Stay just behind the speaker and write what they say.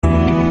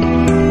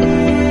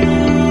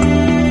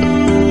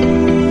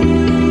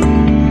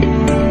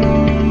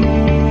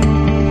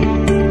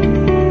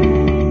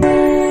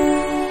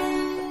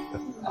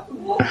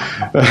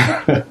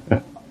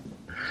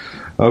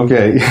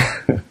Okay.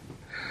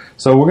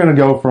 So we're going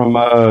to go from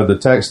the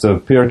text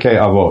of Pirkei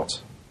Avot.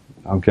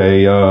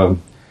 Okay.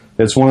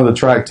 It's one of the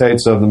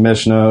tractates of the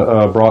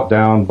Mishnah brought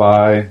down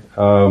by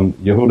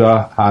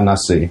Yehuda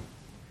HaNasi.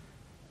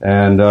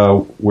 And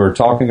we're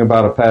talking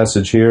about a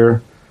passage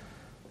here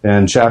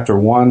in chapter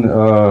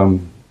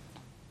 1,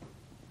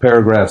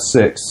 paragraph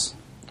 6.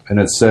 And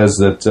it says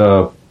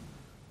that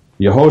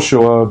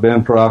Yehoshua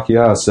ben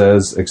Parachiah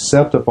says,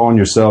 accept upon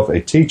yourself a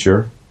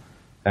teacher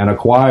and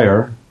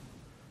acquire,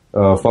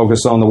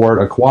 focus on the word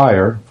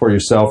acquire, for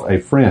yourself a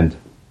friend.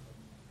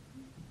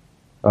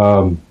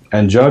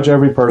 And judge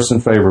every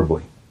person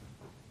favorably.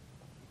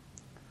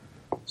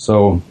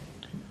 So,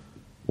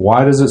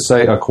 why does it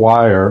say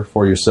acquire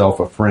for yourself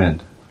a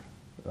friend?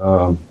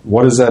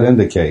 What does that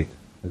indicate?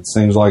 It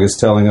seems like it's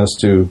telling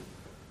us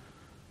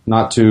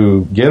not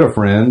to get a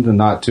friend and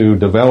not to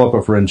develop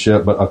a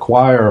friendship, but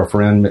acquire a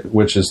friend,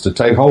 which is to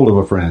take hold of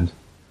a friend.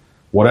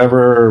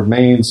 Whatever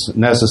means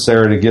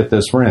necessary to get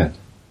this friend.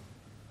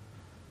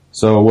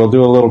 So we'll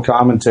do a little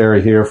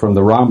commentary here from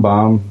the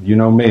Rambam. You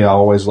know me, I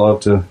always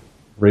love to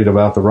read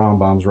about the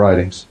Rambam's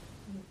writings.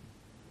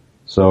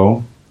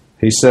 So,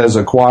 he says,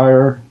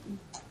 acquire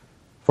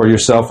for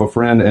yourself a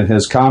friend in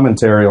his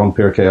commentary on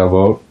Pirkei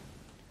Avot.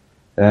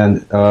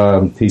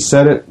 And he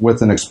said it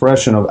with an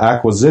expression of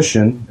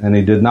acquisition, and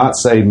he did not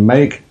say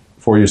make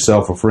for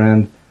yourself a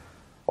friend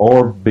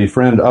or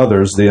befriend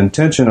others. The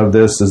intention of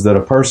this is that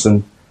a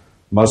person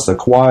must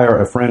acquire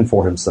a friend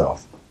for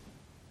himself,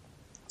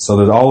 so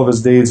that all of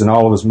his deeds and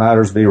all of his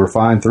matters be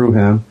refined through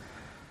him,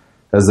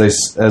 as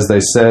they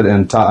said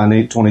in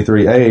Ta'anit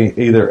 23a,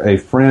 either a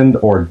friend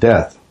or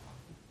death.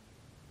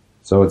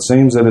 So it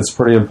seems that it's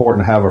pretty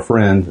important to have a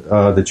friend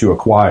that you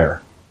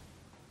acquire.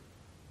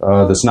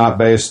 That's not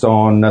based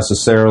on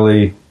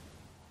necessarily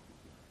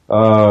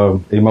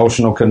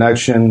emotional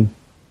connection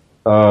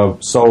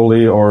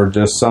solely, or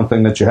just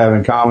something that you have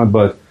in common,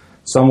 but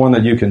someone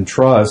that you can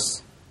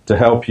trust to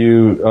help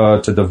you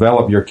to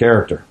develop your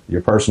character,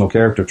 your personal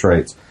character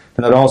traits.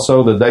 And that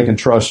also that they can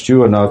trust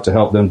you enough to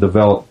help them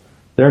develop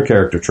their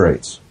character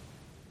traits.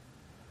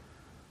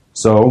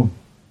 So,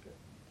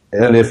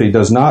 and if he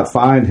does not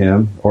find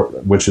him,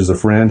 which is a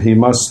friend, he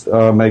must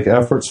make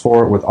efforts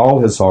for it with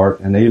all his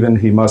heart, and even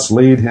he must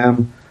lead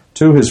him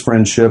to his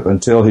friendship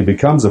until he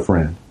becomes a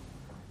friend.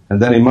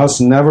 And then he must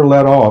never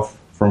let off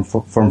from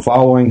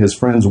following his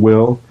friend's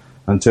will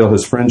until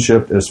his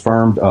friendship is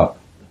firmed up.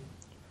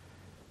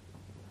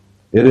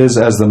 It is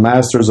as the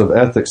masters of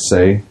ethics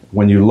say,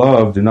 when you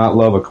love, do not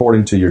love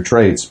according to your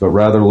traits, but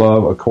rather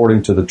love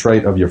according to the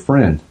trait of your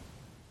friend.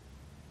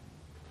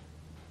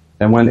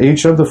 And when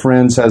each of the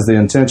friends has the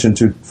intention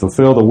to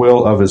fulfill the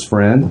will of his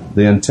friend,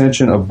 the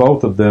intention of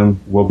both of them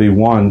will be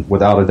one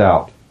without a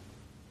doubt.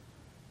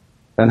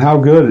 And how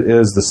good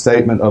is the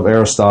statement of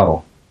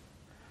Aristotle?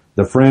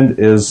 The friend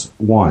is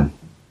one.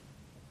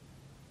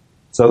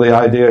 So the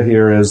idea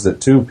here is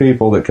that two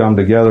people that come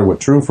together with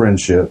true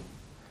friendship,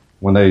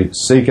 when they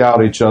seek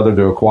out each other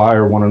to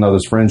acquire one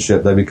another's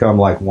friendship, they become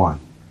like one.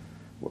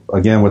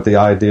 Again, with the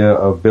idea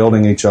of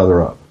building each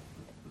other up.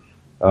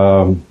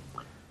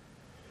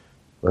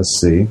 Let's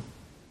see.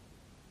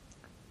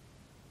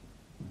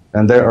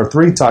 And there are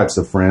three types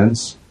of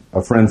friends.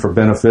 A friend for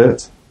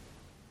benefit,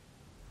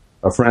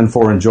 a friend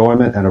for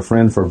enjoyment, and a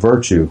friend for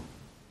virtue.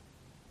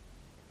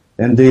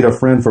 Indeed, a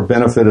friend for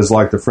benefit is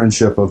like the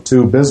friendship of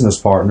two business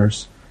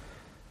partners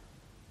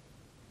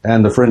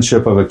and the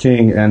friendship of a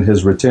king and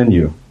his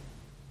retinue.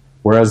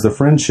 Whereas the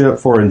friendship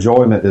for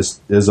enjoyment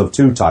is of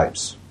two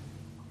types,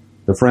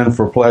 the friend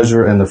for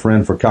pleasure and the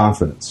friend for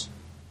confidence.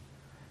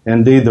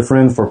 Indeed, the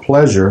friend for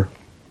pleasure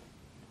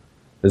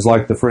is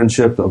like the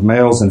friendship of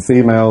males and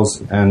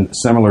females and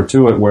similar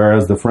to it,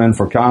 whereas the friend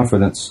for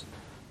confidence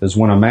is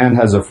when a man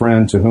has a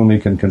friend to whom he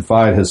can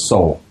confide his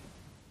soul.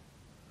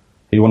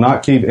 He will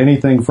not keep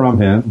anything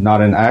from him,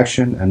 not in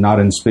action and not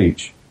in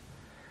speech.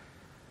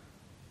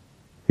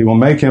 He will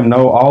make him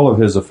know all of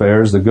his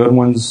affairs, the good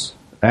ones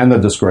and the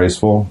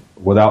disgraceful,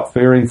 without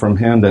fearing from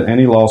him that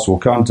any loss will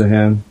come to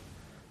him.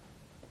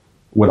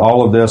 With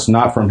all of this,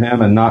 not from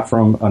him and not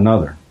from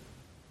another.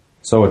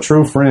 So a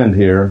true friend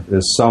here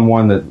is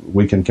someone that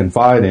we can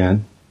confide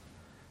in.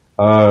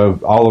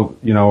 All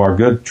of our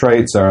good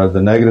traits are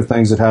the negative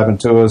things that happen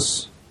to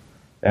us,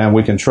 and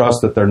we can trust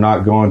that they're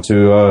not going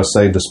to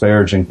say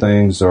disparaging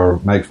things or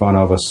make fun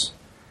of us,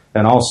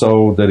 and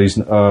also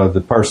that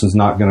the person's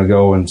not going to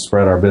go and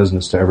spread our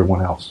business to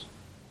everyone else.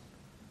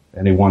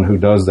 Anyone who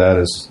does that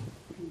is,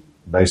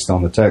 based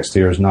on the text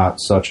here, is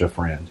not such a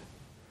friend.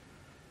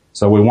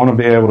 So we want to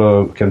be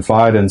able to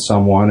confide in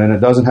someone, and it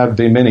doesn't have to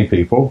be many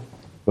people,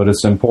 but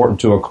it's important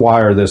to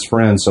acquire this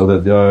friend so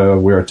that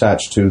we're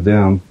attached to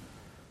them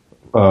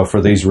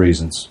for these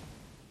reasons.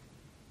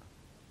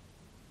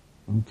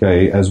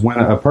 Okay, as when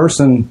a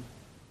person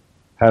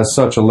has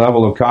such a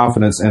level of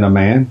confidence in a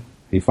man,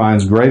 he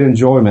finds great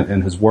enjoyment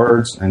in his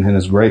words and in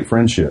his great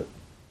friendship.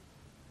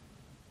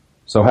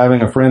 So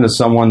having a friend is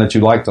someone that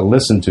you like to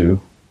listen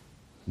to,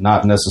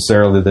 not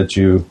necessarily that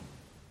you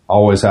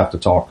always have to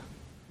talk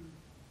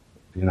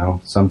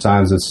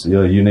Sometimes it's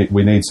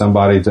we need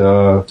somebody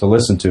to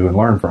listen to and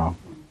learn from.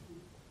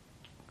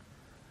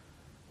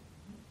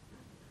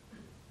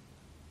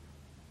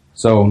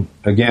 So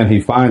again, he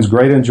finds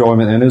great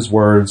enjoyment in his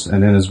words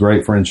and in his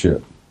great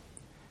friendship.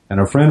 And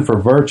a friend for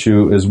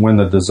virtue is when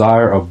the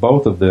desire of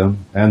both of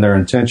them and their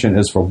intention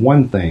is for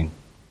one thing,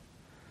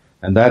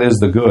 and that is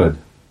the good.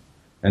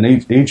 And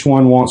each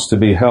one wants to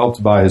be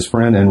helped by his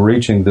friend in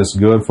reaching this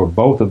good for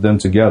both of them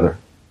together.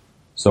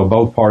 So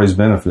both parties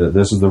benefit.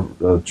 This is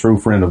the true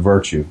friend of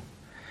virtue.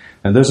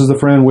 And this is the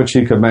friend which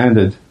he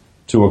commanded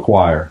to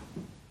acquire.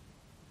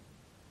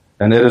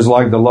 And it is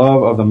like the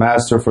love of the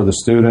master for the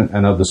student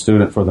and of the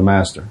student for the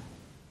master.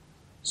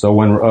 So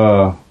when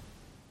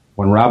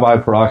Rabbi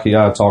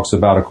Aquire talks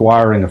about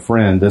acquiring a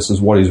friend, this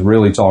is what he's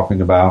really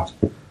talking about,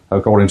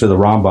 according to the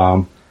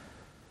Rambam,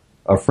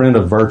 a friend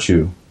of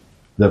virtue,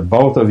 that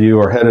both of you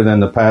are headed in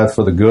the path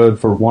for the good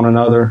for one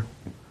another.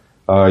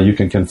 You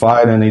can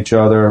confide in each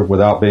other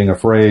without being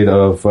afraid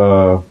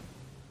of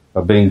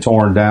being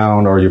torn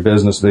down or your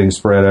business being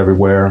spread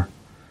everywhere.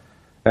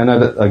 And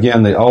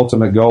again, the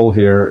ultimate goal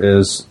here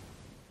is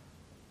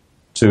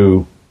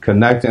to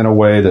connect in a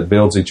way that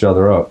builds each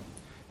other up.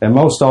 And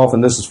most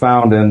often this is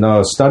found in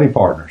study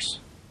partners.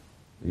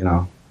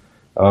 Men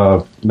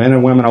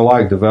and women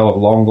alike develop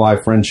long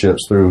life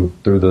friendships through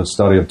the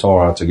study of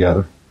Torah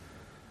together.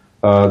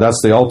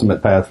 That's the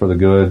ultimate path for the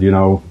good,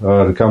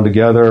 to come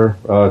together,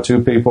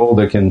 two people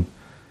that can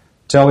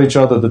tell each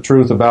other the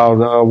truth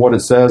about what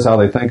it says, how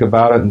they think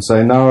about it, and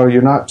say, no,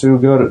 you're not too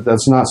good,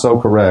 that's not so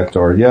correct,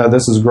 or yeah,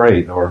 this is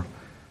great, or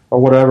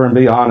whatever, and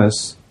be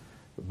honest,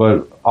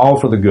 but all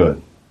for the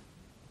good.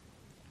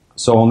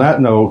 So on that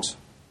note,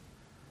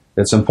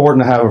 it's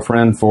important to have a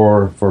friend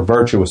for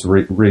virtuous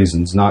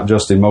reasons, not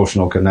just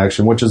emotional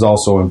connection, which is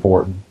also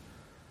important.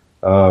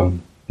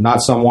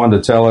 Not someone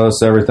to tell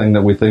us everything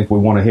that we think we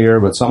want to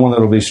hear, but someone that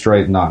will be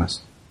straight and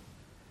honest.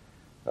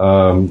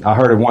 I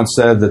heard it once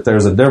said that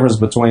there's a difference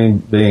between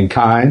being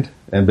kind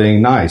and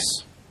being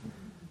nice.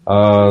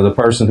 The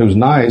person who's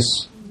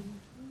nice,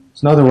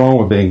 there's nothing wrong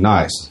with being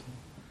nice.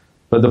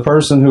 But the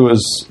person who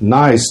is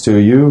nice to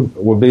you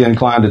will be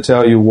inclined to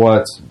tell you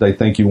what they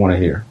think you want to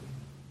hear.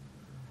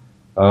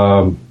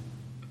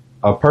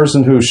 A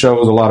person who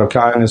shows a lot of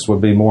kindness would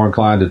be more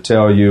inclined to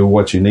tell you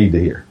what you need to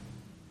hear,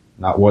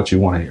 not what you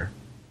want to hear.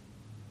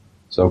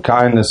 So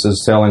kindness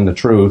is telling the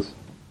truth,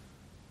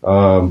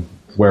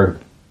 where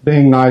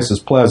being nice is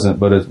pleasant,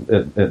 but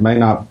it may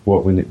not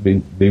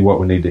be what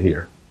we need to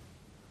hear.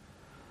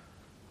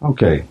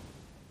 Okay,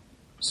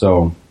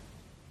 so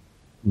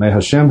may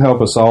Hashem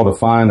help us all to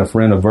find a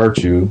friend of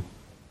virtue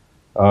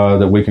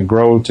that we can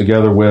grow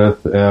together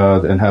with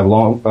and have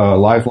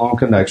lifelong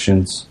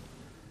connections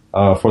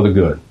for the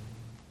good.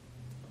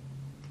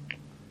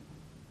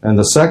 And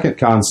the second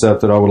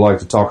concept that I would like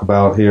to talk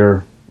about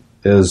here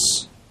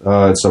is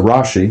it's a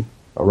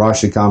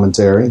Rashi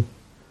commentary.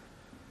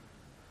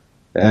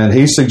 And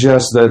he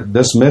suggests that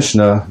this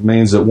Mishnah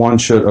means that one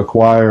should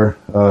acquire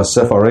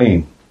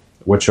Sefarim,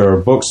 which are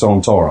books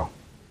on Torah.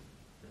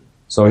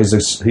 So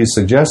he's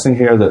suggesting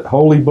here that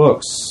holy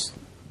books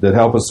that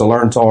help us to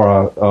learn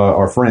Torah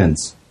are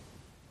friends.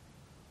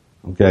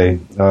 Okay,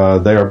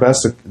 they are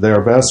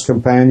best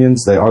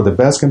companions. They are the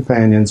best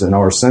companions and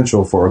are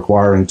essential for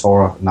acquiring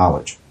Torah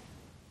knowledge.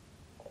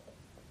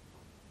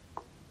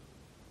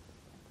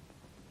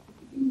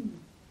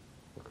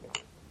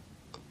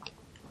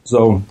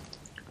 So,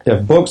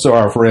 if books are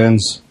our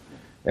friends,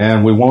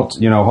 and we want,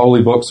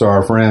 holy books are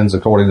our friends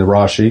according to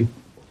Rashi,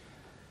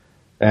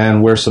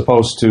 and we're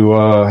supposed to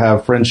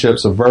have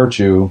friendships of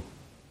virtue,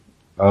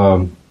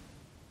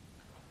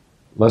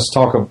 let's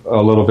talk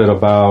a little bit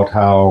about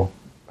how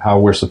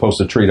we're supposed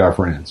to treat our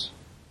friends.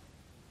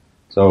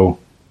 So,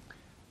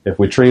 if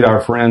we treat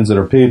our friends that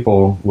are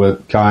people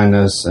with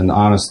kindness and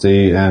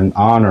honesty and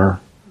honor,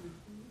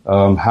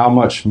 how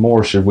much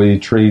more should we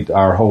treat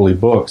our holy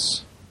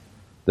books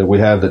that we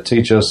have that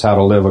teach us how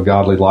to live a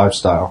godly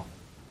lifestyle,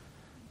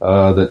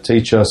 that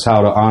teach us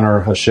how to honor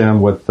Hashem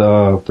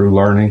through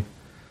learning,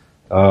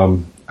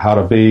 how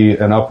to be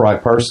an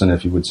upright person,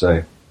 if you would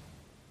say,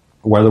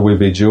 whether we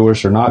be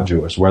Jewish or not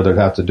Jewish, whether it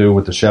have to do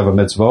with the Sheva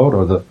mitzvot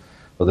or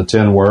the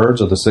 10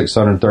 words or the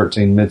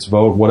 613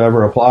 mitzvot,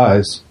 whatever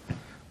applies.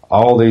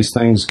 All these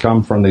things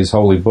come from these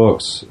holy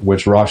books,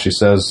 which Rashi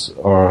says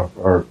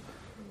are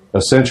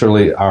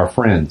essentially our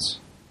friends.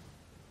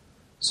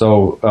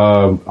 So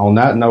on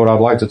that note, I'd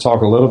like to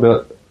talk a little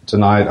bit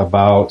tonight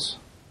about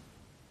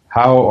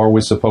how are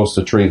we supposed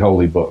to treat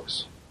holy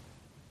books.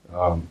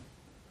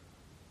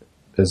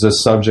 Is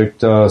this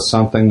subject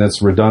something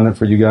that's redundant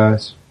for you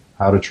guys?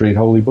 How to treat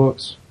holy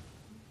books?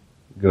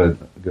 Good,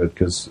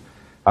 because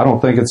I don't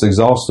think it's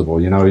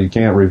exhaustible. You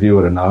can't review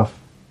it enough.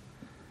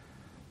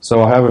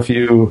 So I have a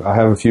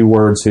few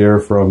words here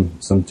from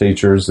some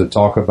teachers that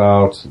talk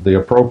about the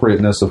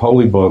appropriateness of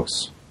holy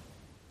books,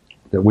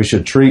 that we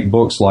should treat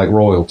books like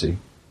royalty.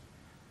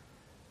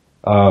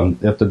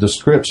 If the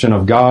description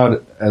of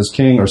God as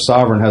king or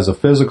sovereign has a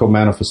physical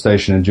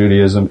manifestation in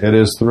Judaism, it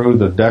is through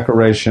the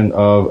decoration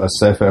of a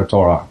Sefer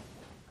Torah.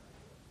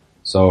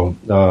 So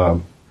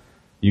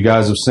you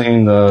guys have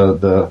seen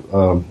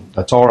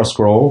a Torah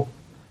scroll.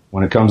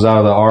 When it comes out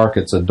of the ark,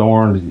 it's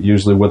adorned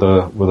usually with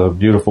a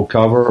beautiful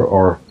cover,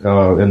 or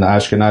in the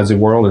Ashkenazi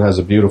world, it has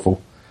a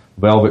beautiful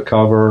velvet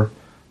cover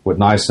with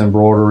nice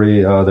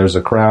embroidery. There's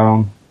a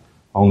crown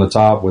on the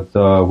top with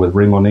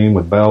rimonim,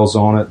 with bells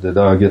on it,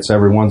 that gets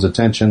everyone's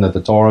attention that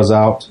the Torah's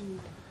out.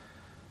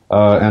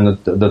 And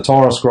the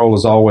Torah scroll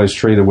is always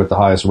treated with the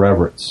highest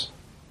reverence.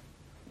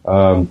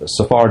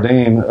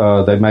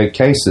 Sephardim, they make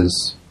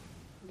cases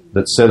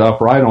that sit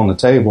upright on the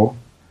table,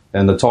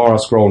 and the Torah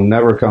scroll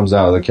never comes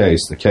out of the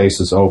case. The case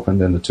is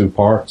opened into two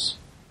parts,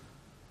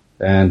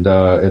 and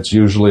it's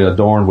usually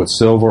adorned with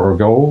silver or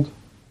gold.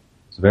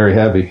 It's very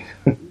heavy.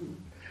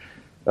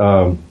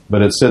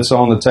 But it sits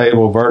on the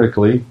table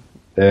vertically,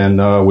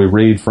 and we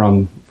read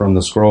from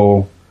the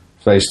scroll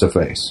face to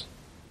face.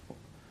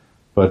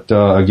 But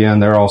again,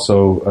 they're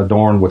also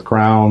adorned with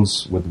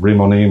crowns, with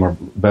rimonim or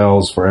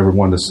bells for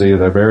everyone to see.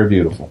 They're very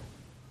beautiful.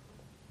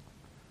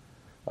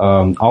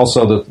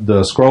 Also,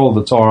 the scroll of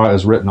the Torah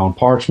is written on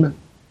parchment.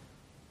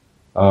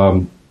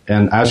 In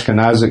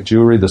Ashkenazic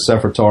Jewry, the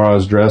Sefer Torah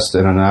is dressed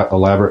in an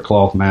elaborate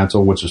cloth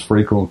mantle, which is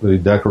frequently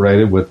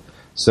decorated with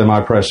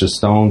semi-precious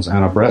stones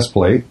and a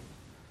breastplate.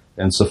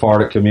 In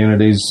Sephardic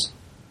communities,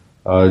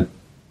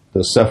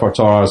 the Sefer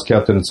Torah is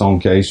kept in its own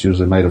case,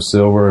 usually made of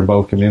silver. In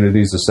both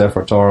communities, the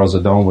Sefer Torah is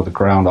adorned with a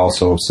crown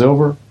also of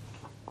silver.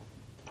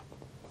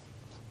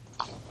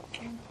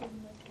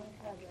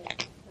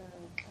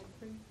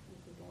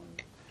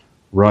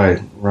 Right.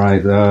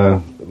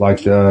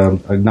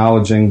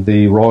 Acknowledging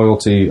the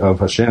royalty of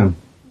Hashem.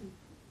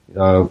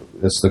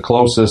 It's the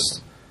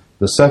closest.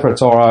 The Sefer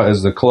Torah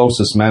is the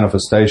closest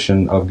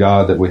manifestation of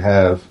God that we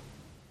have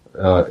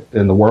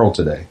in the world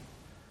today,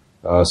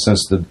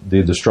 since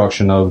the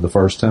destruction of the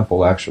first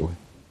temple, actually.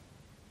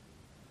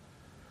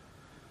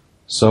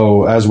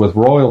 So, as with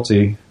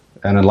royalty,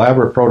 an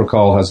elaborate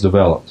protocol has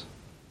developed.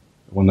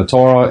 When the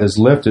Torah is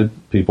lifted,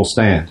 people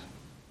stand.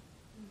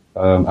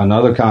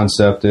 Another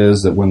concept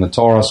is that when the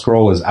Torah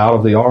scroll is out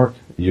of the ark,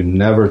 you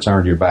never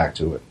turn your back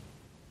to it.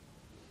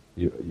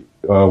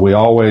 We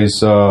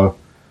always,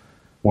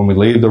 when we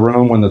leave the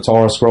room, when the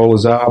Torah scroll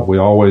is out, we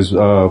always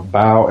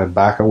bow and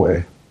back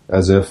away,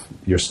 as if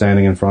you're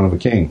standing in front of a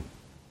king.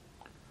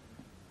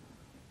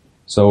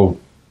 So,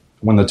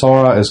 when the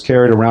Torah is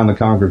carried around the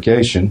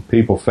congregation,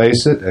 people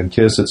face it and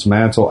kiss its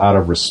mantle out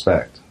of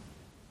respect.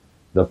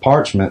 The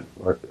parchment,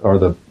 or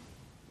the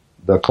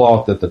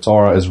cloth that the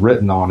Torah is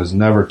written on, is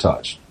never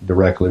touched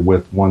directly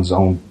with one's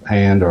own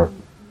hand, or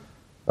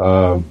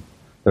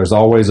there's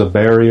always a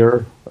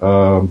barrier.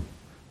 A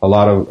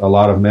lot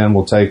of men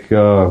will take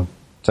the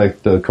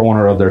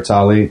corner of their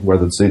talit where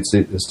the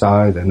tzitzit is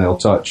tied, and they'll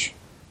touch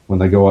when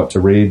they go up to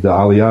read the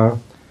aliyah,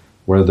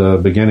 where the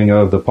beginning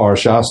of the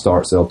parashah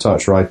starts. They'll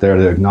touch right there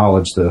to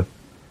acknowledge the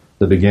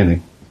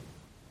beginning,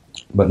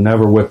 but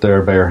never with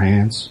their bare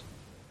hands.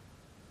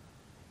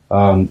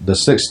 The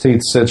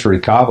 16th century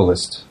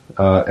Kabbalist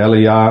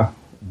Eliah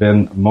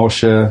ben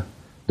Moshe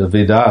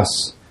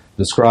Davidas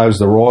describes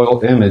the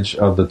royal image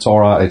of the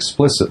Torah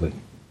explicitly.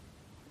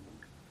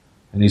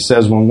 And he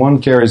says, when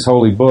one carries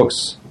holy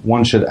books,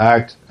 one should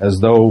act as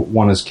though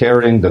one is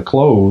carrying the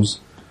clothes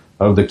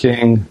of the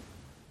king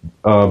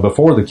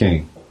before the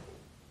king.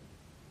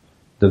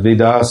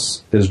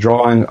 Davidas is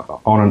drawing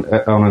on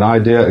an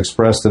idea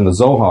expressed in the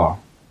Zohar,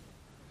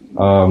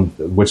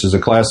 which is a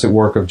classic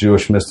work of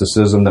Jewish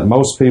mysticism, that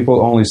most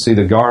people only see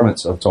the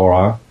garments of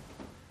Torah.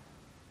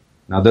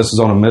 Now, this is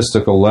on a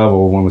mystical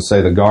level. When we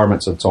say the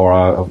garments of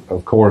Torah,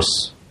 of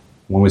course,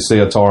 when we see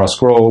a Torah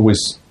scroll,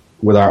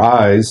 with our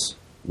eyes,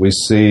 we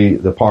see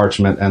the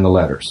parchment and the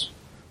letters,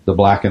 the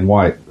black and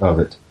white of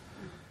it,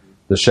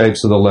 the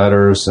shapes of the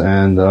letters,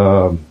 and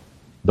the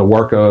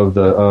work of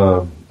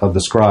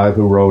the scribe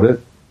who wrote it.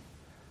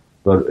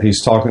 But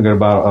he's talking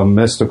about a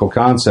mystical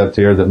concept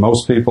here, that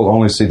most people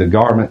only see the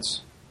garments,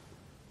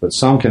 but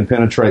some can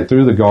penetrate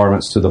through the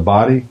garments to the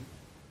body,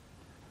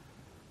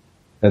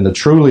 and the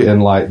truly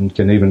enlightened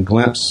can even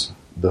glimpse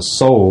the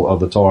soul of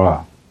the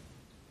Torah.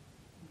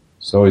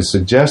 So he's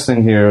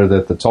suggesting here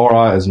that the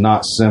Torah is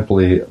not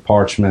simply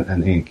parchment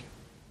and ink.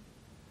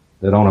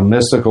 That on a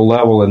mystical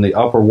level, in the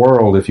upper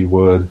world, if you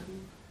would,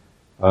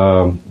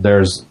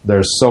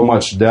 there's so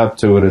much depth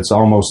to it, it's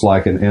almost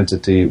like an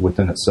entity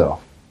within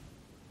itself.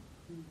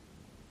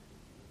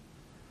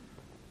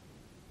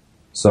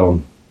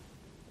 So,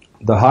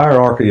 the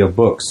hierarchy of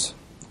books,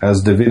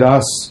 as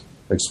Davidas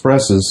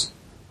expresses,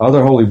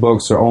 other holy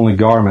books are only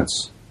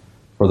garments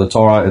for the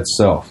Torah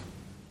itself.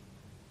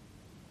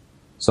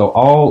 So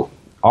all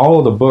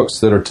of the books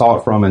that are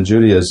taught from in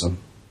Judaism,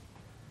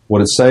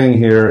 what it's saying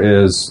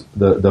here is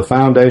the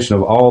foundation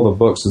of all the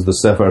books is the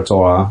Sefer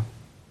Torah.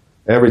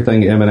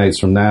 Everything emanates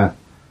from that.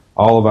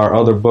 All of our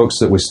other books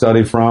that we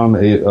study from,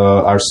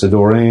 our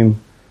Sidurim,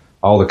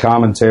 all the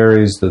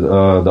commentaries,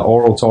 the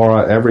oral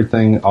Torah,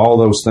 everything, all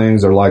those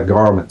things are like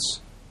garments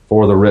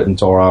for the written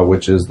Torah,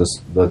 which is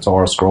the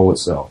Torah scroll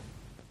itself.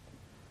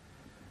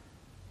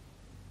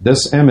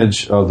 This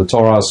image of the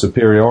Torah's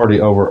superiority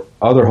over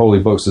other holy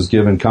books is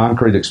given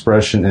concrete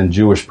expression in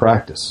Jewish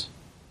practice.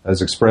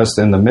 As expressed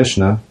in the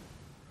Mishnah,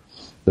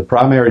 the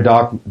primary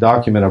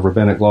document of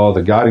rabbinic law,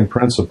 the guiding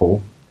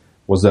principle,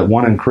 was that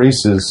one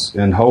increases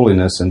in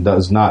holiness and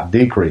does not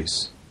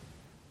decrease.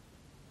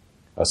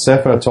 A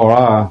Sefer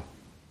Torah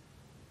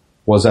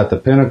was at the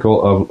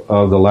pinnacle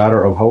of the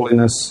ladder of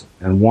holiness,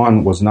 and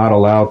one was not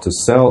allowed to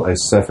sell a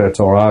Sefer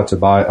Torah to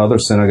buy other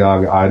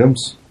synagogue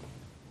items,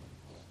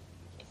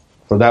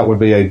 for that would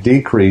be a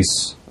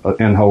decrease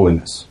in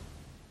holiness.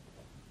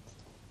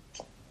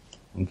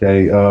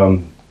 Okay,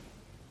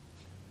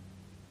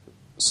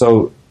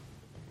 so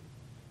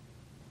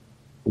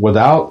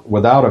without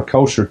a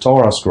kosher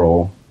Torah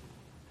scroll,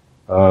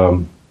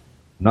 none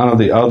of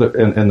the other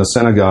in the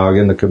synagogue,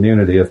 in the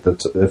community, if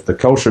the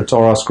kosher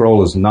Torah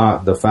scroll is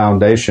not the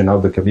foundation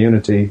of the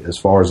community as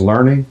far as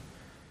learning,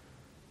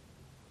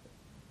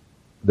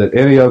 that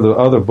any of the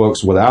other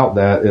books without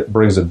that, it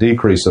brings a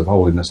decrease of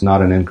holiness,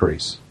 not an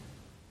increase.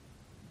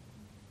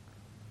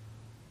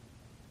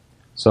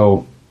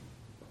 So,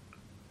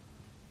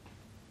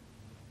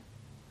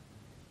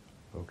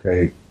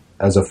 okay,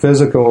 as a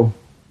physical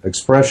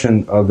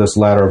expression of this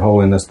ladder of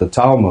holiness, the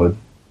Talmud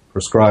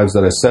prescribes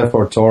that a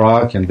Sefer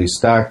Torah can be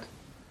stacked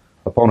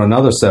upon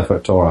another Sefer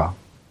Torah.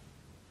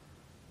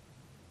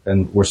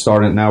 And we're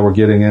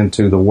getting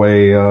into the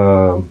way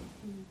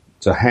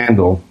to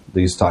handle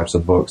these types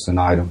of books and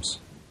items.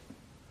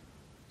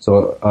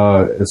 So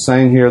it's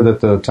saying here that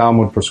the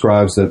Talmud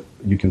prescribes that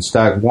you can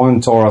stack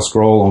one Torah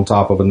scroll on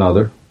top of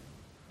another,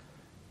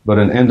 but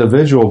an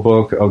individual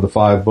book of the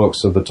 5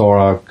 books of the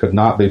Torah could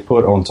not be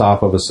put on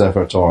top of a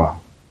Sefer Torah.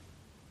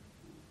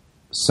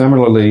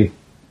 Similarly,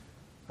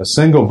 a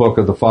single book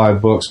of the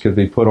 5 books could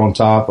be put on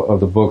top of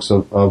the books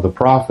of the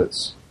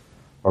prophets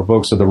or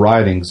books of the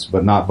writings,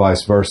 but not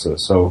vice versa.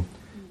 So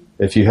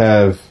if you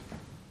have,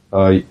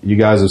 you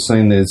guys have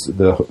seen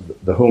the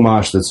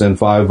Humash that's in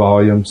 5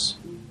 volumes,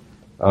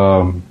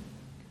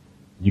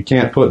 you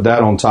can't put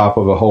that on top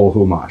of a whole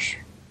Humash.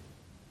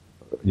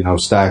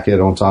 Stack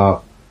it on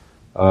top.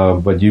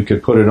 But you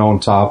could put it on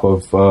top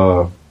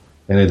of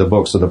any of the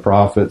books of the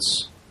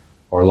prophets,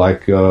 or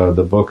like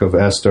the book of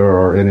Esther,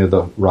 or any of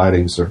the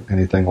writings, or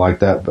anything like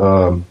that,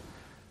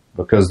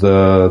 because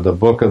the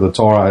book of the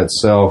Torah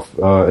itself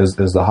is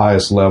the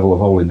highest level of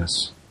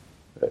holiness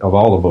of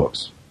all the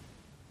books.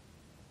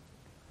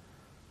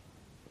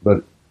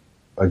 But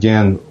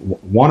again,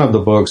 one of the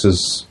books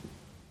is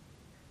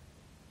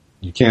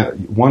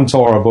one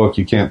Torah book,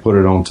 you can't put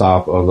it on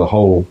top of the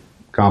whole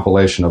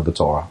compilation of the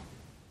Torah.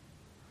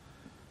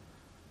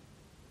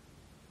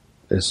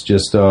 It's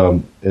just,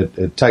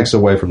 it takes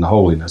away from the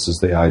holiness is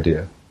the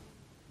idea.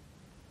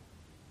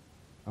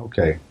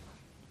 Okay.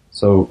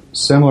 So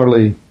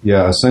similarly,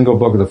 a single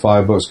book of the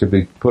 5 books could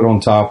be put on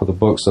top of the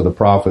books of the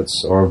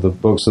prophets or of the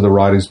books of the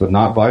writings, but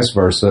not vice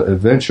versa.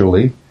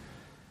 Eventually,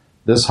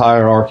 this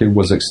hierarchy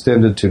was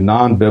extended to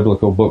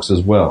non-biblical books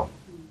as well.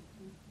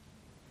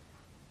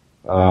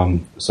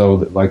 So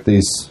like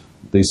these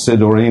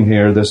Siddurim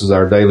here, this is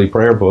our daily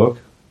prayer book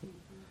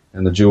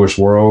in the Jewish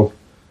world.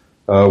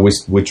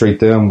 We treat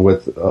them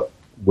with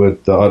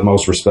the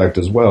utmost respect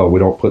as well. We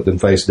don't put them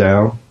face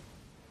down.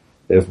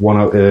 If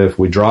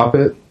we drop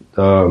it,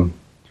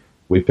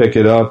 we pick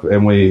it up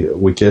and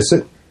we kiss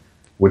it,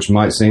 which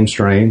might seem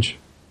strange.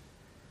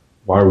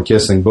 Why are we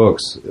kissing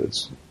books?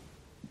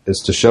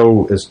 It's to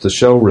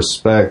show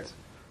respect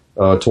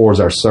towards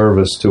our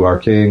service to our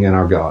King and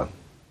our God.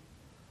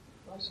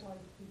 Likewise,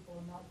 people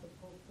are not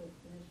supposed to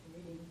finish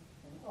reading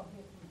and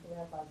hear from the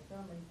rabbi's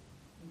sermon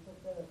and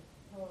put the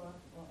Torah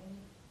or any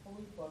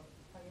holy book,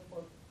 prayer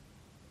book,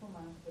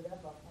 Chumash,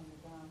 whatever, on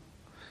the ground.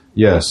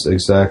 Yes,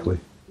 exactly.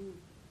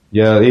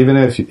 Yeah, even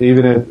if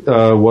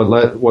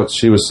what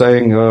she was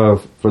saying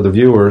for the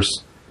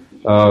viewers,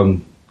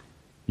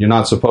 you're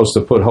not supposed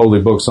to put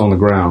holy books on the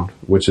ground,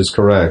 which is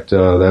correct.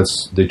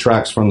 That's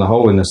detracts from the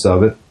holiness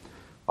of it.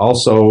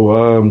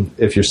 Also,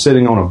 if you're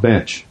sitting on a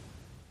bench,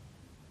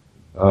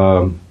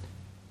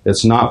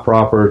 it's not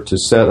proper to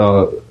set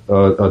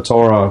a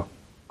Torah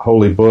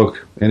holy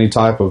book, any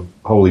type of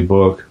holy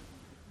book,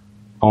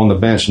 on the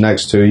bench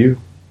next to you.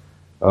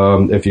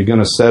 If you're going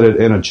to set it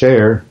in a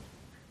chair,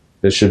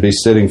 it should be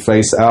sitting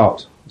face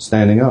out,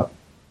 standing up.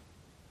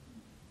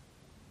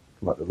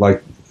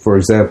 Like, for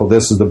example,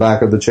 this is the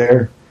back of the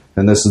chair,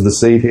 and this is the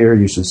seat here.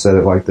 You should set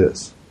it like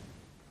this.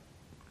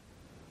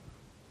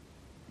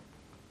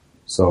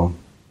 So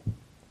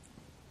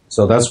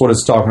that's what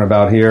it's talking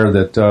about here,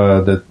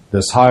 that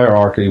this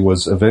hierarchy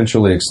was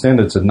eventually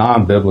extended to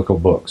non-biblical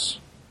books.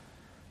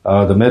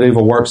 The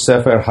medieval work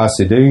Sefer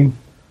Hasidim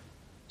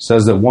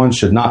says that one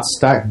should not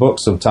stack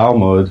books of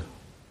Talmud,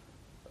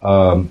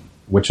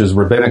 which is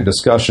rabbinic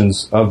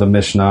discussions of the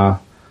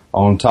Mishnah,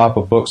 on top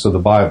of books of the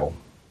Bible.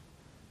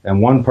 And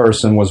one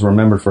person was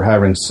remembered for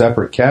having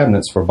separate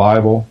cabinets for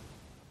Bible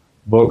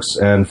books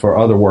and for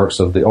other works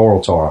of the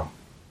oral Torah.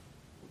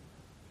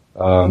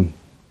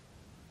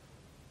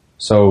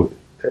 So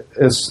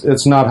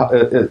it's not,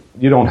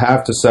 you don't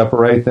have to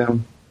separate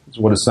them, is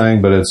what it's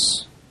saying, but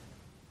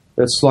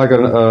It's like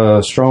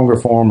a stronger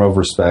form of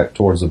respect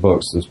towards the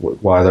books. That's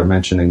why they're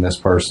mentioning this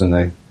person.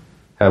 They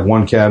had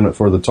one cabinet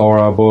for the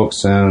Torah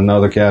books and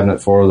another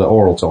cabinet for the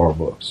oral Torah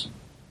books.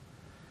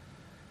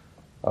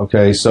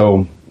 Okay,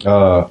 so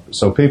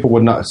people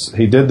would not.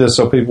 He did this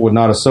so people would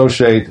not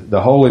associate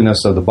the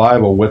holiness of the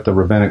Bible with the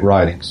rabbinic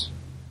writings.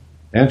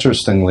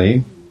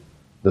 Interestingly,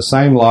 the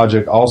same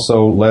logic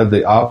also led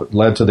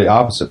to the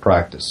opposite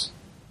practice.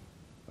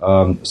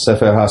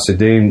 Sefer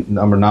Hasidim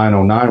number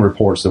 909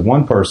 reports that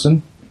one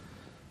person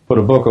put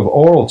a book of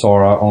oral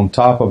Torah on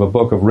top of a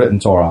book of written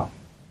Torah.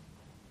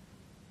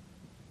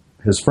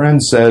 His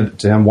friend said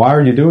to him, "Why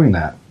are you doing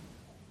that?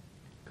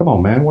 Come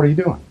on, man, what are you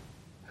doing?"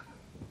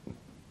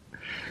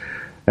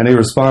 And he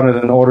responded,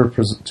 "In order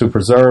to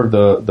preserve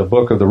the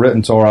book of the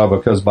written Torah,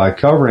 because by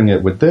covering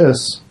it with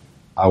this,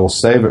 I will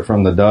save it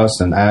from the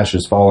dust and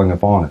ashes falling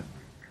upon it.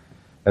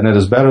 And it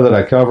is better that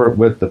I cover it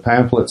with the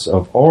pamphlets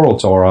of oral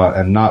Torah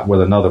and not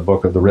with another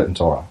book of the written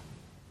Torah."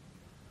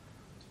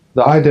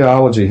 The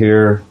ideology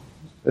here,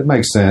 it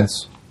makes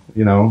sense,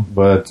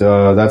 but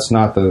that's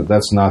not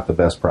the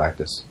best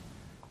practice.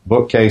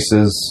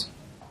 Bookcases,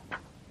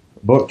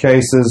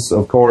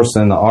 of course,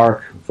 in the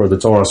Ark for the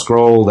Torah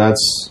scroll,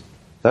 that's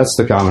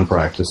the common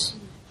practice.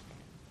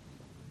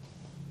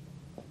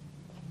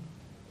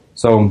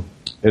 So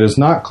it is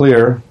not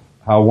clear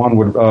how one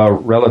would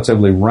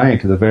relatively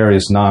rank the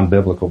various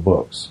non-biblical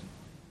books.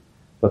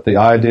 But the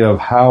idea of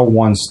how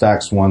one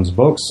stacks one's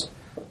books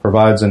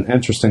provides an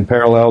interesting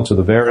parallel to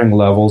the varying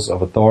levels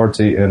of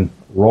authority in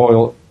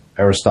royal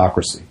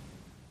aristocracy.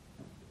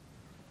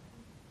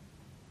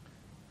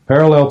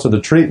 Parallel to the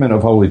treatment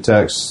of holy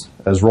texts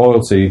as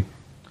royalty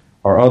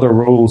are other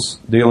rules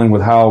dealing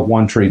with how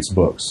one treats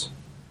books.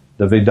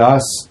 The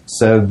Vedas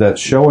said that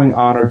showing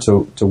honor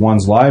to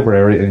one's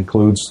library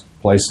includes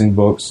placing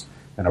books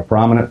in a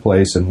prominent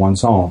place in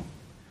one's home.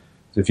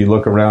 If you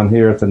look around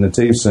here at the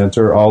Nativ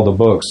Center, all the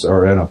books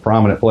are in a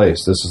prominent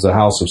place. This is a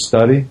house of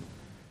study.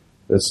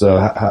 It's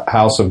a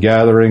house of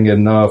gathering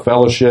and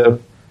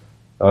fellowship.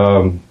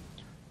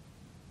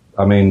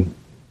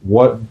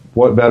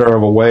 What better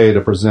of a way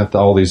to present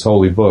all these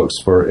holy books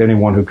for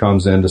anyone who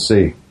comes in to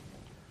see?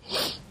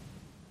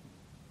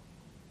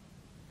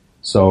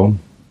 So,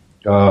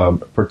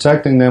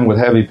 protecting them with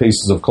heavy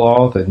pieces of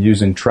cloth and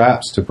using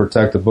traps to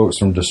protect the books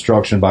from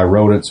destruction by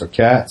rodents or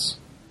cats.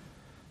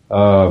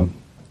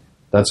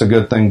 That's a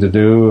good thing to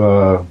do.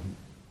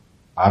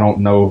 I don't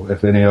know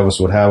if any of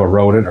us would have a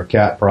rodent or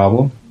cat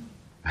problem.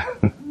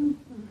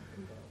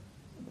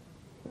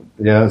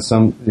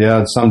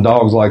 Some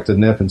dogs like to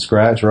nip and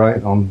scratch,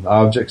 right, on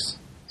objects.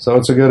 So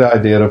it's a good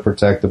idea to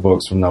protect the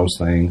books from those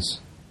things.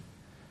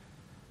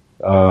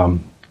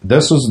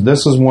 This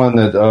is one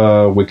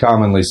that we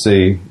commonly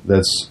see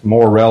that's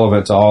more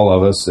relevant to all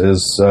of us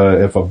is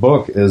if a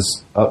book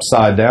is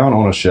upside down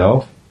on a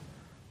shelf,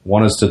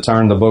 one is to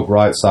turn the book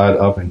right side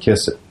up and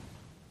kiss it.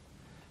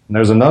 And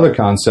there's another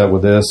concept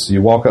with this.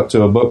 You walk up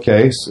to a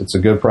bookcase. It's a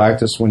good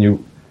practice when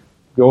you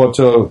go up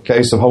to a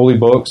case of holy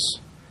books.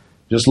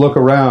 Just look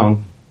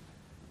around,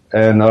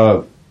 and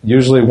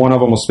usually one of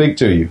them will speak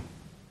to you,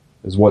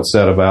 is what's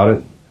said about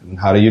it. And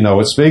how do you know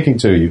it's speaking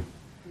to you?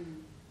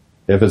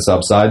 If it's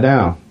upside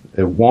down,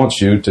 it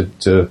wants you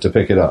to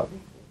pick it up.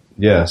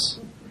 Yes.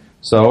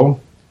 So,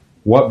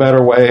 what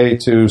better way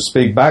to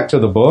speak back to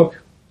the book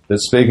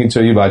that's speaking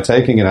to you by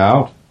taking it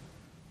out,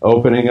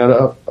 opening it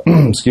up?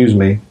 Excuse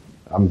me,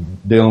 I'm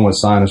dealing with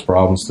sinus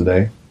problems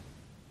today.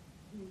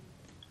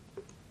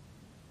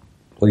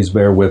 Please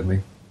bear with me.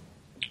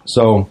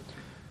 So,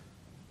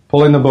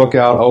 pulling the book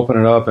out, open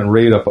it up, and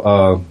read a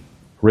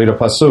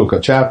pasuk, a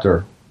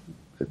chapter.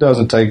 It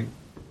doesn't take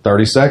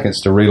 30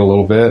 seconds to read a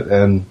little bit,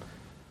 and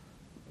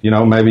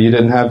maybe you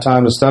didn't have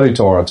time to study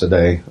Torah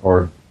today,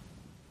 or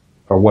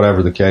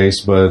whatever the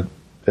case. But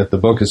if the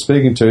book is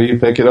speaking to you,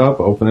 pick it up,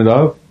 open it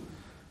up,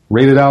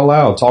 read it out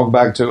loud, talk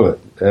back to it,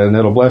 and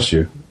it'll bless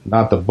you.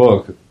 Not the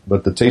book,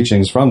 but the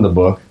teachings from the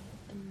book.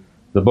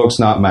 The book's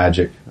not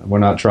magic. We're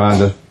not trying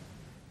to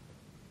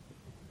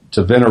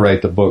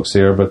venerate the books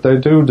here, but they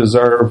do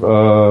deserve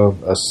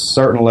a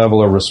certain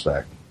level of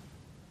respect,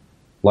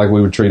 like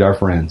we would treat our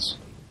friends.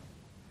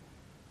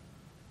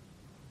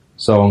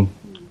 So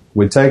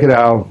we take it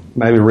out,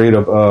 maybe read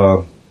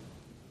a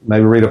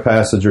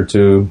passage or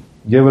two,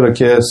 give it a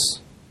kiss,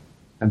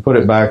 and put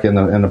it back in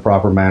the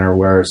proper manner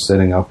where it's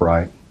sitting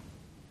upright.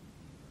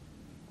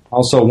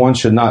 Also, one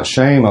should not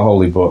shame a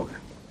holy book,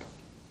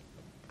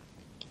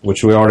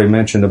 which we already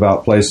mentioned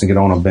about placing it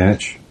on a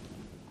bench.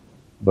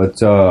 But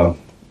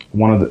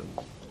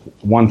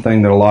one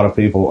thing that a lot of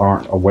people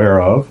aren't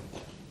aware of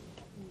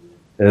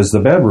is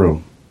the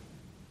bedroom.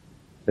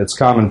 It's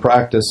common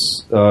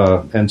practice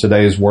in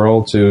today's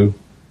world to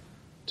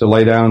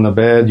lay down in the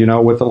bed,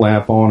 with the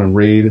lamp on and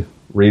read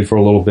for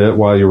a little bit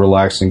while you're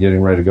relaxing,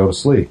 getting ready to go to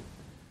sleep.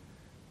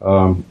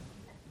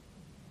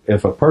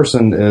 If a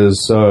person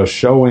is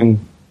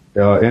showing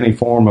any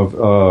form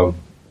of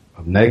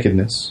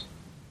nakedness,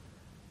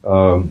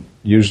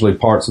 usually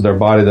parts of their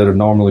body that would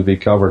normally be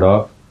covered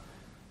up,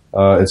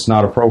 it's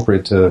not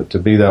appropriate to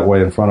be that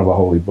way in front of a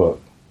holy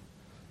book.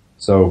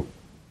 So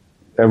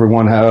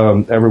everyone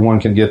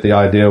can get the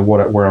idea of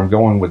where I'm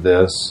going with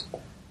this.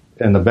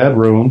 In the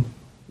bedroom,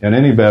 in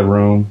any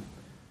bedroom,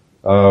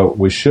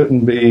 we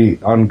shouldn't be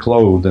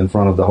unclothed in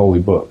front of the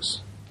holy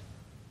books.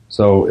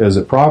 So is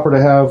it proper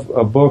to have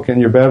a book in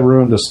your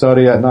bedroom to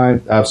study at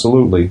night?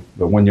 Absolutely.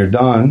 But when you're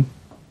done,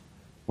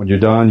 you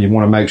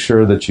want to make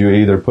sure that you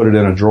either put it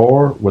in a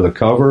drawer with a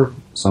cover,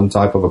 some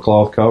type of a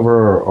cloth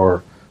cover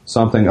or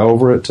something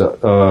over it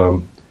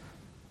to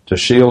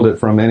shield it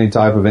from any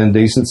type of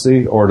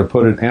indecency, or to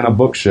put it in a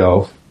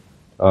bookshelf,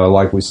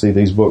 like we see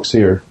these books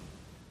here,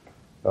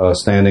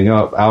 standing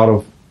up out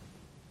of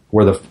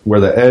where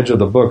the edge of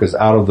the book is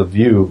out of the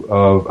view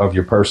of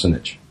your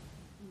personage.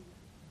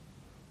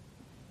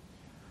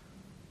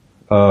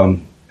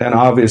 And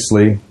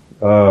obviously,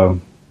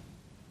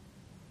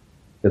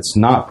 it's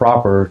not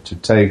proper to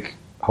take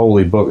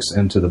holy books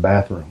into the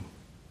bathroom.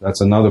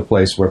 That's another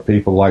place where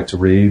people like to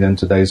read in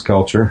today's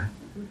culture.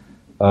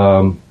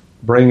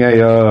 Bring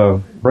a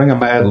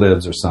Mad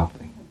Libs or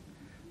something.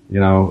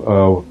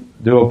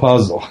 Do a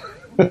puzzle.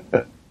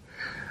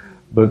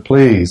 But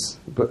please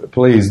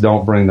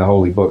don't bring the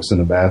holy books in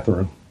the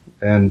bathroom.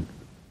 And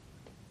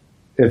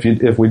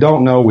if we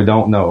don't know, we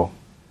don't know.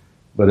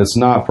 But it's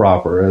not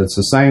proper. It's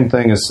the same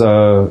thing as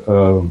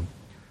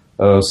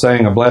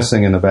saying a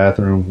blessing in the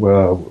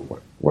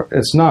bathroom.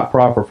 It's not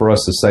proper for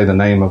us to say the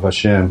name of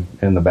Hashem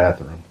in the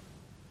bathroom.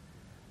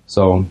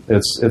 So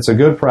it's a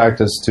good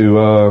practice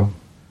to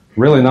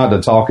really not to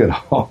talk at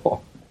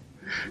all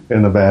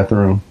in the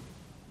bathroom.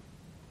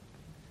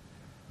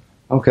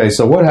 Okay,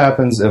 so what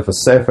happens if a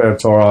Sefer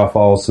Torah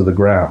falls to the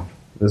ground?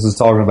 This is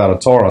talking about a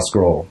Torah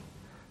scroll.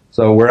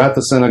 So we're at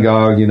the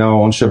synagogue,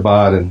 on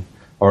Shabbat,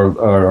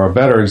 or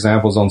better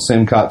examples on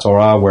Simchat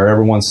Torah, where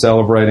everyone's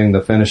celebrating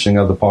the finishing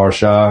of the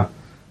Parashah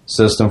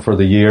system for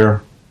the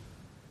year.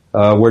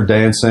 We're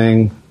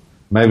dancing.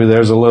 Maybe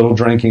there's a little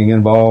drinking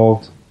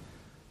involved,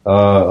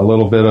 a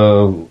little bit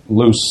of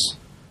loose,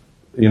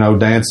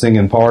 dancing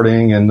and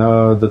partying, and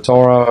the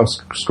Torah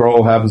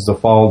scroll happens to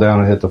fall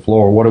down and hit the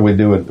floor. What do we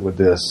do with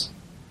this?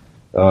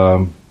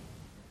 If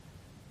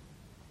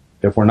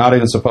we're not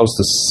even supposed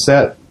to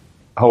set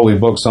holy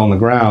books on the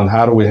ground,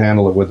 how do we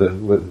handle it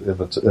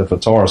if a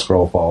Torah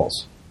scroll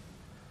falls?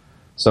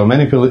 So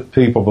many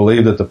people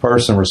believe that the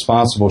person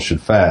responsible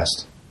should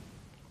fast,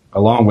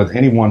 along with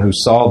anyone who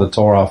saw the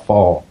Torah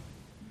fall.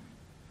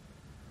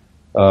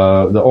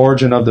 The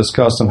origin of this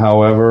custom,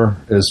 however,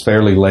 is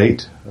fairly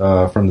late,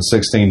 from the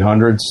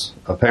 1600s,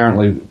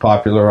 apparently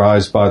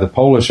popularized by the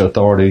Polish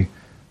authority,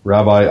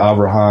 Rabbi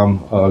Abraham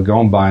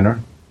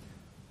Gombiner.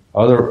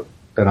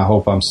 And I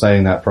hope I'm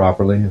saying that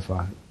properly.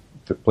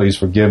 Please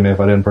forgive me if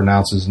I didn't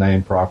pronounce his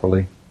name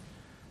properly.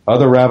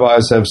 Other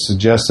rabbis have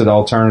suggested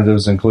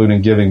alternatives,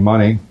 including giving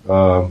money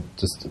to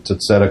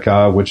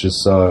tzedakah, which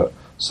is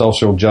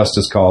social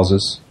justice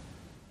causes,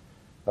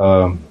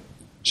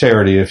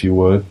 charity, if you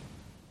would,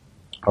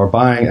 or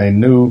buying a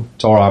new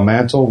Torah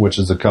mantle, which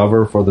is a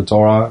cover for the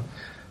Torah,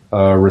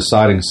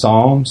 reciting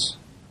psalms,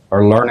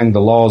 or learning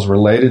the laws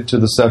related to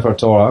the Sefer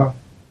Torah.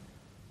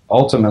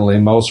 Ultimately,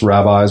 most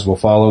rabbis will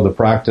follow the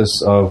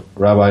practice of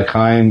Rabbi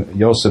Chaim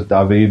Yosef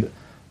David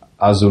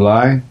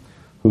Azulai,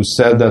 who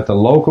said that the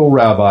local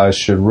rabbis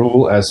should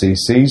rule as he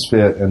sees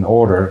fit, in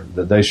order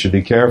that they should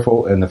be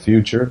careful in the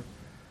future,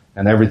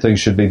 and everything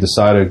should be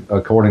decided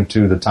according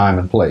to the time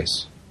and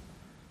place.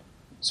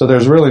 So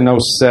there's really no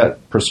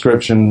set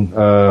prescription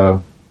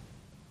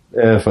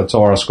if a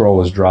Torah scroll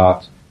is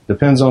dropped.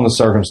 Depends on the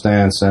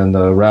circumstance, and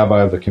the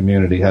rabbi of the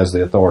community has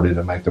the authority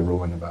to make the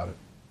ruling about it.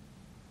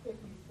 If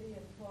you see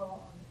a Torah on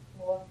the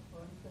floor, for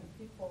instance,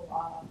 people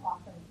are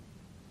often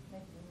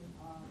making,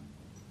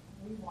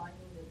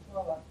 rewinding the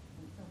Torah,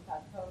 and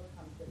sometimes Torah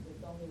comes that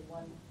there's only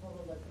one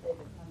Torah, let's say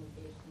the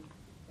congregation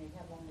may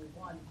have only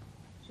one.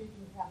 Should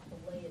you have to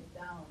lay it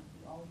down,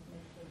 you always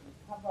make sure you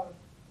cover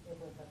it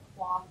with a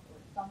cloth or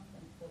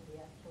something so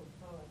the actual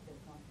Torah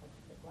does not touch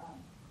the ground.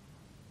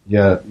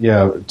 Yeah.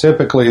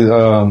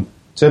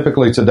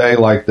 Typically today,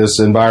 like this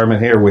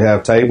environment here, we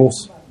have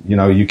tables.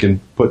 You can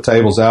put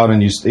tables out,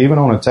 and even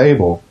on a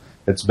table,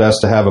 it's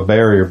best to have a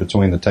barrier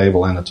between the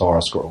table and the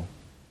Torah scroll.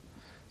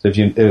 So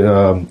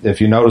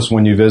if you notice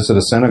when you visit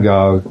a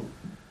synagogue,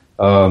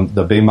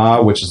 the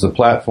bimah, which is the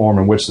platform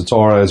in which the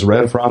Torah is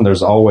read from,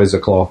 there's always a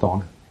cloth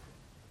on it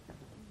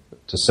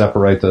to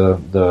separate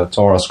the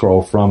Torah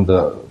scroll from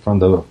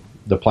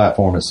the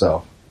platform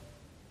itself.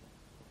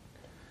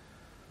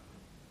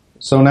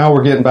 So now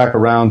we're getting back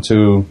around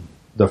to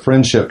the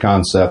friendship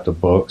concept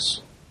of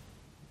books.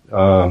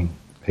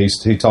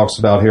 He talks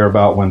about here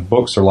about when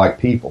books are like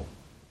people.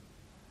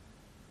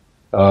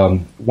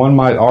 One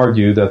might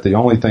argue that the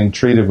only thing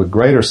treated with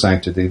greater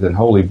sanctity than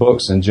holy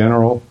books in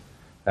general,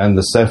 and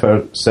the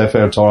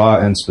Sefer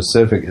Torah in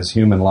specific, is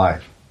human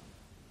life.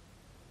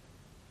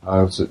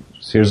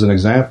 Here's an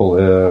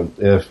example.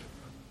 If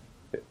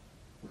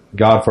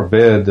God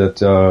forbid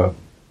that a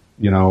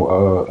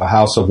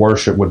house of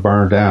worship would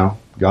burn down,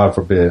 God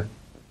forbid.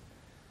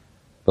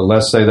 But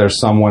let's say there's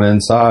someone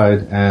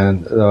inside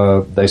and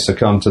they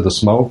succumb to the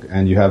smoke,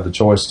 and you have the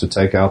choice to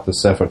take out the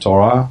Sefer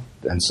Torah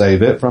and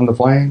save it from the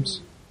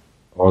flames,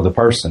 or the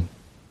person?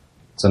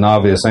 It's an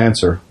obvious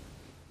answer.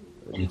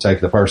 You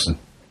take the person.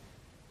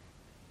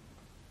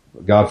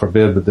 God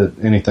forbid that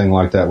anything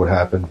like that would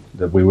happen,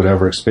 that we would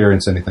ever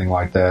experience anything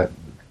like that.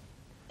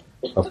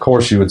 Of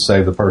course you would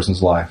save the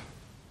person's life.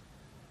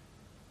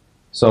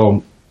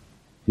 So,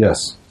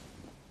 yes.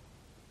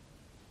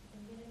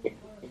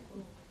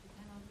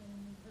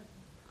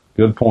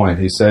 Good point.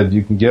 He said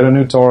you can get a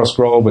new Torah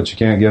scroll, but you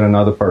can't get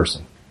another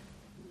person.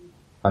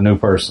 A new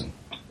person.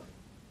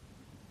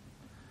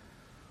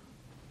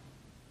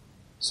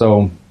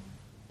 So,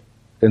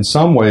 in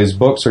some ways,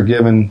 books are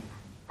given,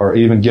 or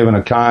even given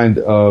a kind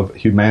of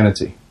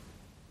humanity.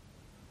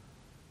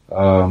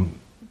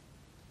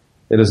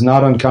 It is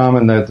not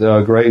uncommon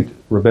that great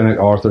rabbinic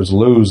authors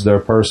lose their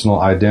personal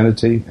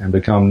identity and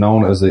become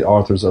known as the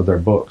authors of their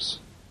books.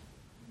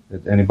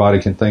 If anybody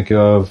can think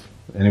of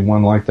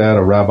anyone like that,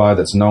 a rabbi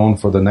that's known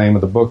for the name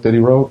of the book that he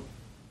wrote?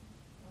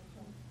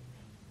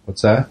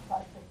 What's that?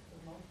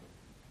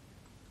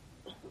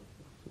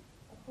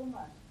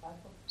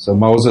 So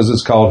Moses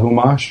is called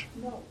Humash?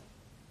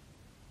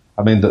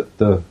 I mean,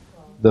 the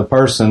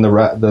person,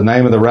 the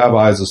name of the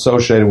rabbi is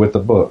associated with the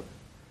book,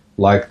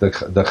 like the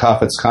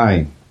Chafetz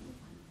Chaim,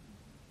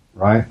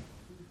 right?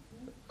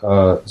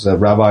 Is that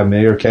Rabbi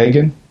Meir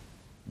Kagan?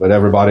 But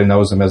everybody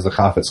knows him as the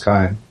Chafetz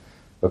Chaim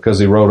because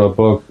he wrote a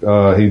book.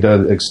 He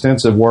did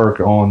extensive work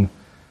on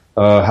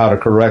how to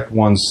correct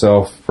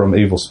oneself from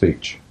evil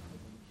speech.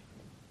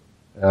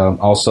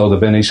 Also, the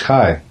Ben Ish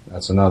Chai,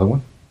 that's another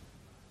one.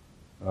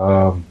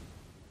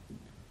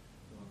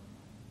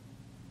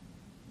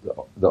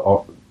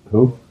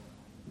 Who?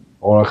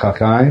 Orach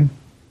HaChaim.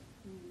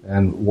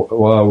 And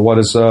what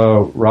is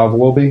Rav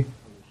Wolbe?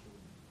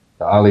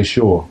 The Ali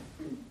Shur.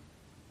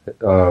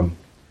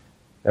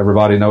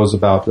 Everybody knows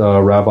about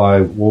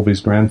Rabbi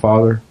Wolbe's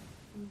grandfather,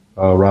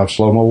 Rav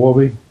Shlomo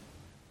Wolbe.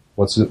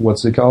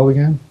 What's he called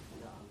again?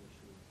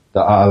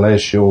 The Ali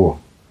Shur,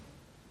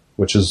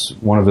 which is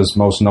one of his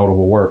most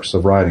notable works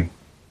of writing.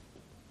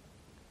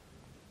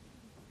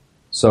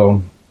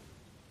 So,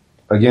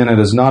 again, it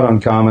is not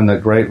uncommon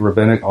that great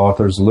rabbinic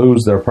authors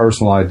lose their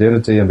personal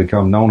identity and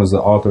become known as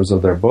the authors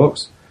of their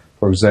books.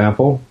 For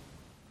example,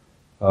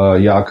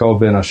 Yaakov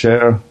ben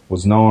Asher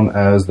was known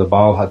as the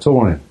Baal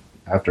HaTurim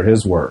after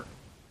his work.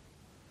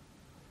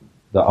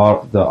 The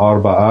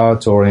Arba'ah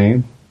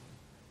Turim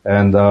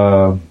and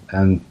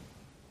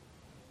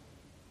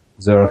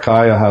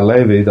Zedekiah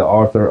HaLevi, the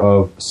author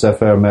of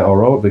Sefer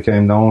Me'orot,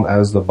 became known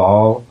as the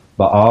Baal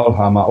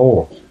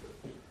HaMa'or.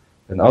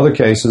 In other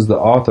cases, the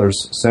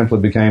authors simply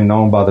became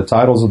known by the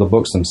titles of the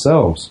books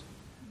themselves.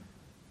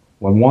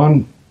 When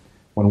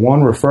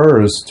one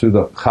refers to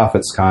the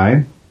Chafetz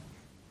Chaim,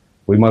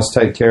 we must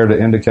take care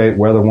to indicate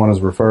whether one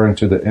is referring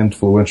to the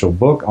influential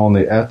book on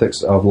the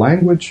ethics of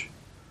language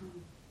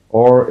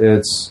or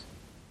its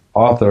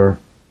author,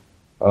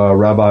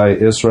 Rabbi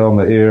Israel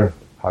Meir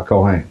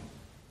HaKohen.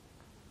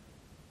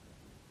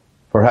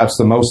 Perhaps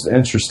the most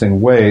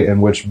interesting way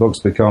in which books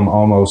become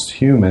almost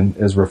human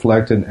is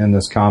reflected in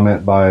this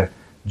comment by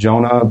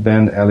Jonah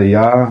ben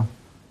Eliah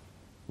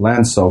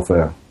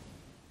Landsofer.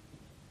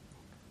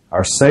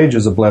 Our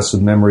sages of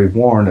blessed memory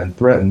warned and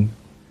threatened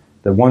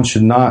that one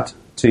should not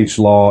teach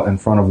law in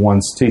front of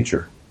one's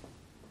teacher.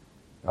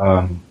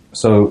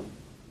 So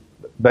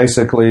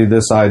basically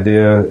this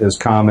idea is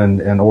common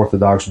in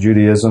Orthodox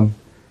Judaism,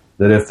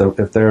 that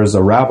if there's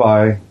a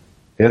rabbi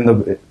in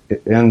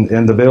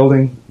the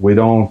building, we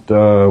don't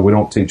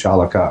teach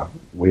halakha.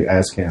 We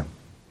ask him.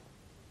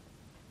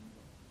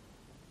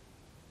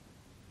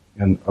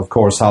 And of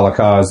course,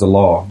 halakha is the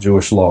law,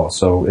 Jewish law.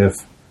 So if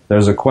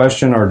there's a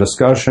question or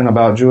discussion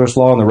about Jewish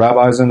law and the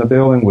rabbi's in the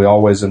building, we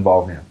always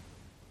involve him,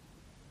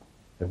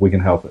 if we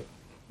can help it.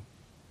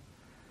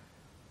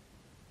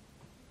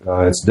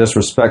 It's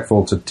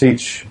disrespectful to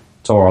teach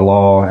Torah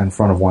law in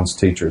front of one's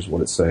teacher, is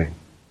what it's saying.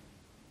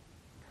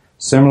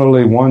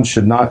 Similarly, one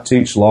should not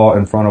teach law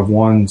in front of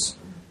one's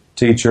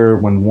teacher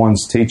when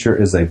one's teacher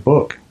is a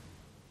book,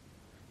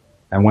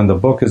 and when the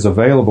book is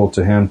available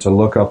to him to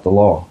look up the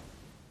law.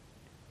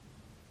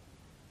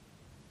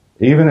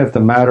 Even if the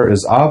matter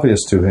is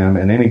obvious to him,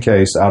 in any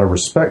case, out of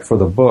respect for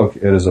the book,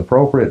 it is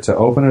appropriate to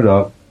open it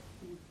up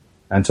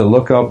and to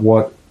look up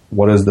what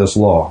is this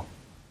law.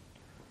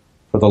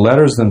 For the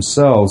letters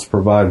themselves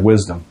provide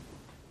wisdom,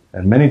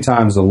 and many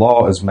times the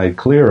law is made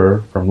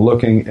clearer from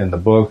looking in the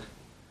book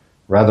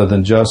rather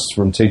than just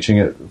from teaching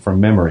it from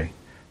memory.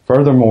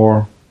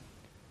 Furthermore,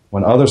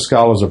 when other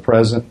scholars are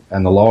present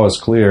and the law is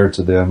clear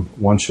to them,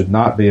 one should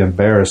not be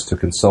embarrassed to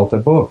consult a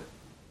book.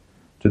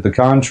 To the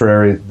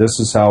contrary, this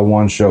is how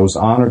one shows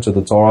honor to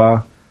the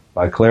Torah,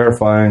 by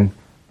clarifying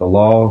the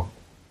law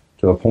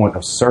to a point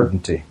of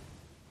certainty.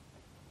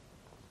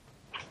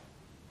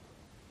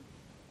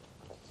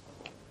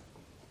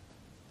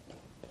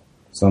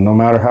 So no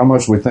matter how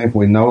much we think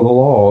we know the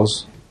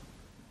laws,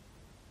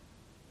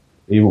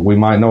 we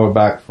might know it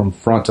back from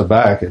front to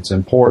back, it's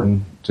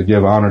important to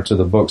give honor to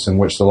the books in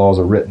which the laws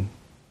are written.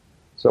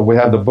 So we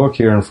have the book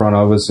here in front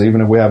of us,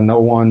 even if we have no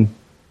one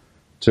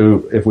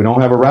if we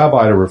don't have a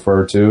rabbi to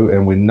refer to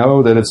and we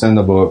know that it's in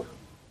the book,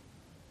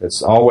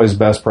 it's always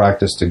best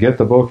practice to get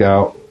the book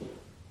out,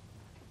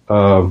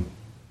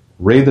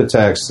 read the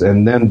text,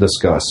 and then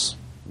discuss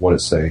what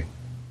it's saying,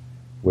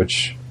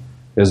 which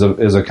is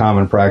a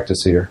common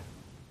practice here.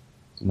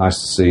 It's nice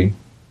to see.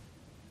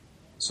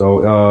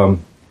 So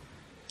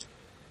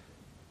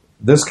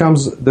this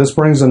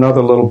brings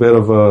another little bit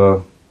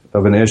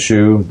of an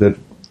issue that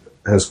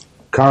has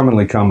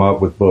commonly come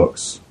up with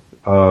books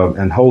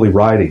and holy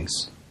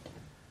writings.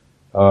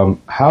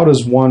 How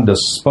does one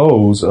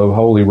dispose of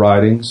holy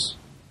writings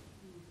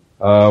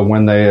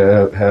when they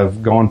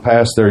have gone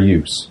past their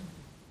use?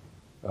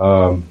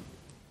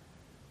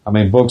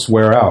 Books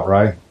wear out,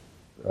 right?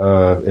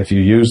 If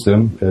you use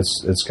them,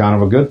 it's kind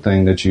of a good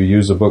thing that you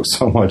use a book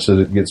so much that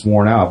it gets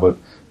worn out. But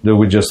do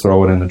we just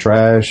throw it in the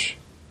trash?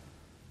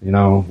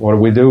 What do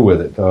we do with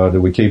it? Do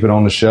we keep it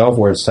on the shelf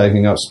where it's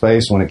taking up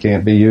space when it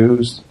can't be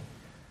used?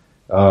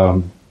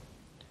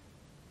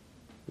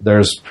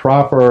 There's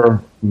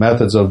proper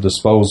methods of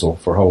disposal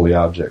for holy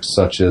objects,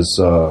 such as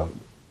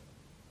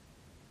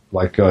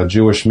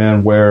Jewish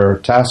men wear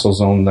tassels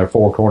on their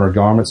four-cornered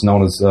garments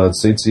known as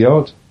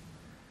tzitziot.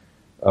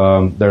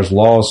 There's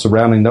laws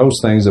surrounding those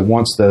things that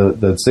once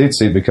the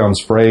tzitzit becomes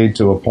frayed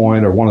to a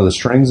point or one of the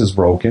strings is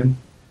broken,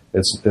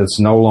 it's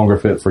no longer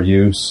fit for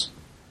use.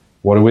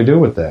 What do we do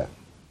with that?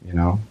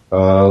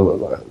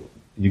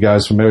 You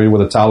guys familiar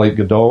with a talit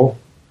gadol?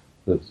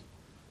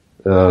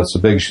 It's a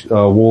big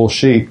wool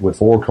sheet with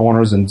four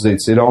corners and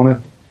tzitzit on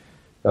it.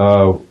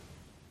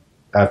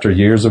 After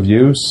years of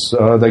use,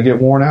 they get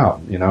worn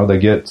out.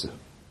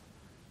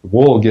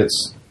 Wool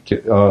gets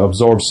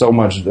absorbs so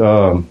much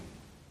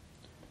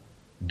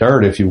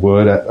dirt, if you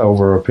would,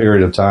 over a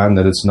period of time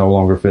that it's no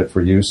longer fit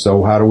for use.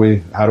 So how do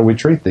we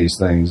treat these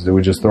things? Do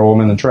we just throw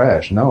them in the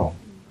trash? No.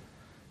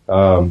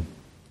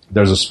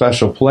 There's a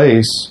special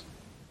place.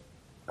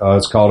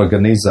 It's called a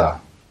geniza.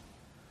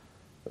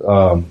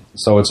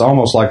 So it's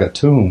almost like a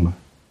tomb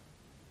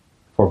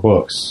for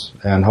books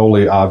and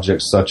holy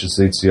objects such as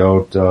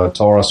tzitziot,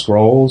 Torah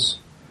scrolls,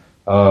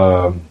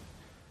 mezuzah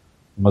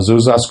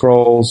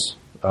scrolls,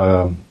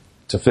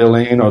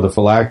 tefillin, or the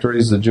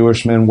phylacteries that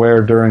Jewish men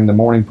wear during the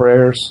morning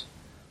prayers.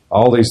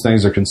 All these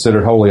things are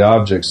considered holy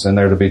objects, and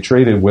they're to be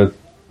treated with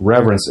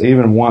reverence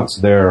even once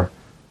they're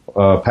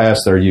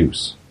past their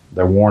use.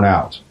 They're worn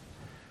out.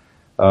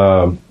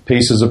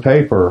 Pieces of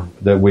paper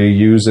that we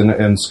use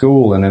in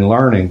school and in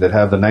learning that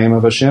have the name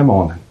of Hashem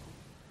on it,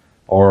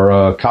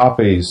 or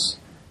copies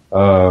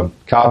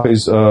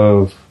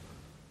of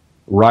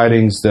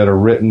writings that are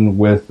written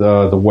with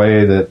the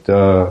way that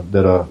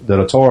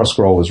a Torah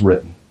scroll is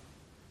written.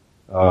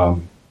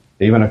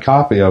 Even a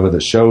copy of it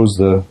that shows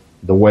the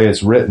way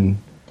it's written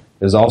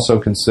is also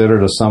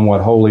considered a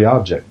somewhat holy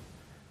object.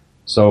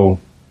 So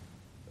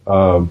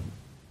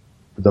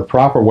the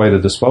proper way to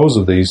dispose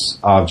of these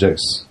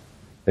objects,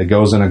 it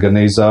goes in a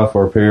geniza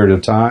for a period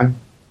of time.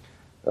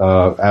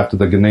 After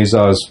the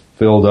geniza is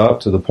filled up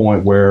to the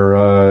point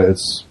where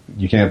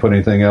you can't put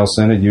anything else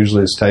in it,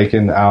 usually it's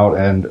taken out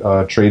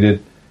and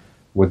treated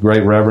with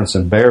great reverence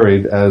and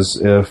buried as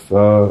if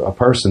a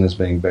person is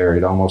being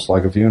buried, almost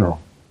like a funeral.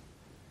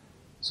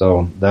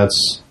 So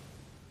that's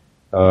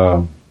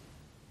the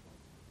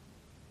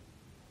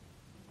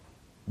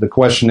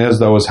question is,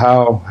 though, is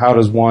how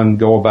does one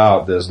go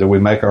about this? Do we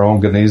make our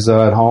own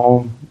geniza at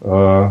home?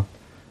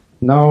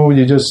 No,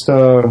 you just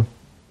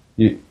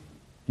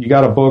you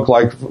got a book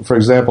like, for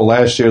example,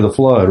 last year, the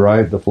flood,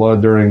 right? The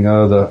flood during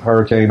the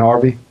Hurricane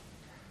Harvey.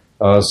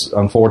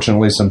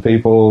 Unfortunately, some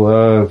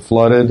people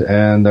flooded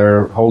and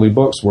their holy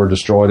books were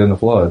destroyed in the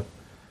flood.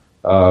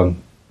 The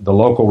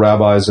local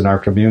rabbis in our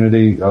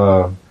community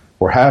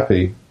were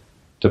happy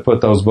to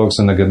put those books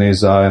in the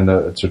geniza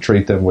and to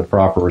treat them with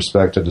proper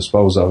respect, to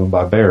dispose of them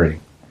by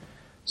burying.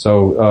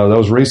 So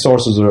those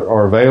resources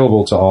are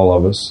available to all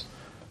of us.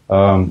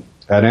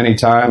 At any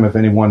time, if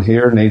anyone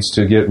here needs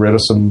to get rid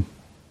of some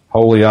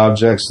holy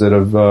objects that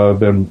have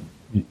been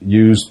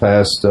used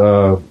past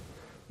their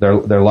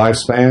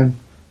lifespan,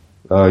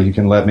 you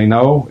can let me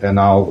know, and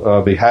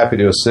I'll be happy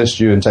to assist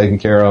you in taking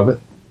care of it.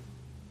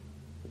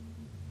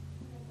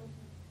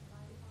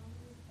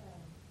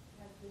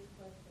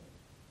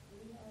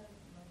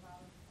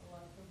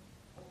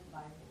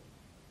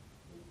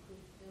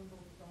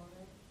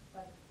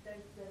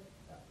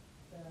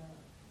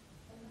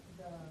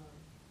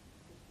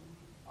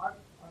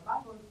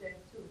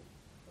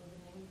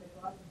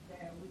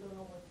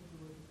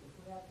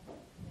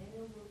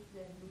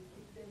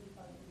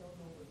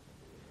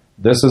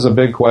 This is a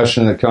big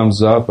question that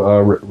comes up.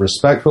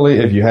 Respectfully,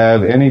 if you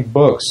have any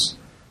books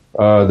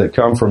that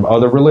come from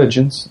other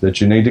religions that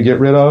you need to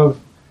get rid of,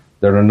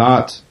 that are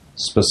not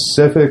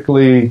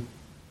specifically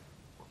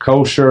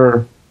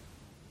kosher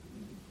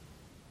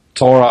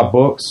Torah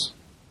books,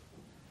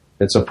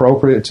 it's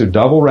appropriate to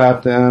double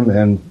wrap them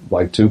in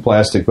like 2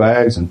 plastic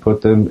bags and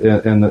put them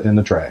in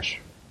the trash.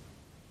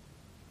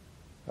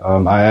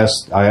 I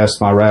asked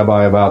my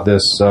rabbi about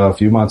this a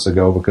few months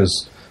ago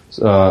because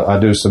I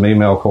do some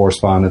email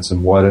correspondence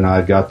and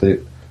I've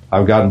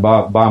gotten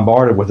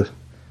bombarded with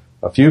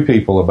a few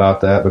people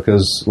about that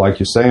because, like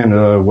you're saying,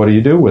 what do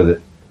you do with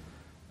it?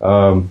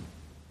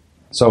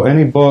 So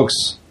any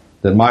books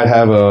that might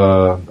have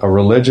a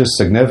religious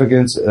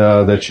significance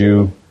that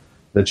you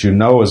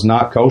know is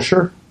not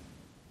kosher,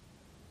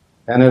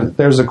 and if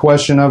there's a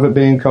question of it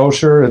being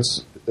kosher,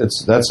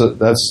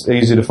 that's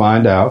easy to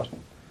find out.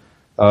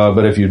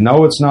 But if you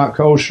know it's not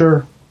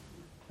kosher,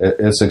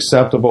 it's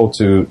acceptable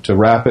to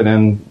wrap it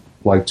in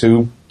like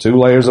two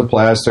layers of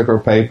plastic or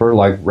paper,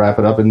 like wrap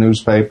it up in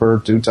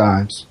newspaper 2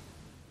 times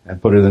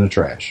and put it in the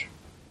trash.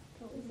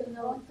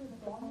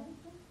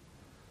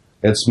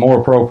 It's more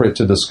appropriate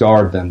to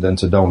discard them than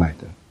to donate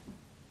them.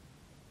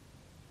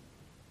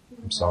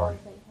 I'm sorry.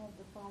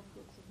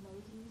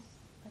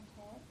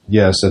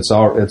 Yes, it's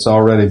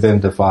already been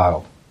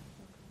defiled.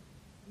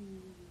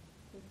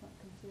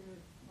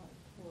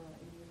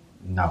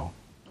 No.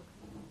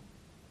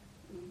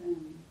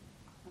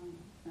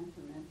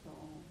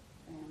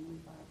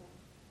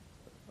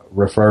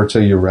 Refer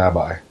to your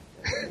rabbi.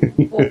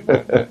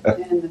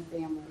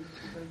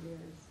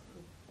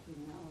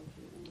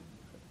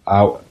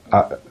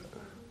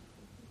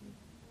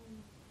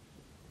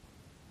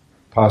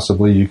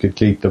 Possibly you could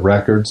keep the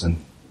records,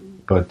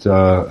 but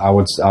I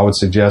would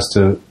suggest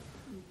to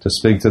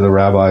speak to the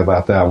rabbi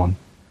about that one.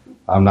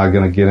 I'm not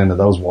going to get into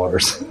those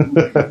waters.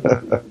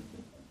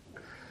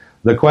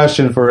 The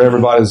question for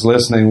everybody that's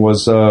listening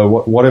was,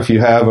 what if you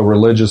have a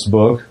religious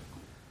book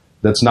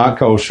that's not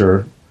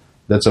kosher,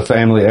 that's a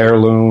family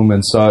heirloom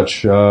and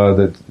such,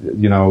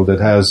 that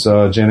has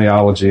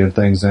genealogy and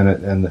things in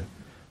it, and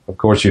of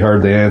course you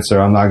heard the answer.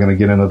 I'm not going to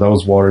get into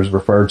those waters.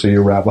 Refer to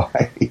your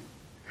rabbi.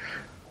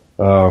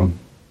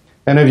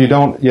 And if you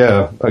don't,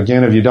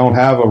 if you don't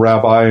have a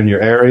rabbi in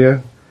your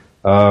area,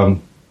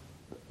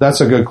 that's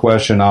a good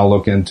question. I'll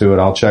look into it.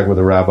 I'll check with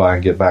the rabbi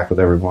and get back with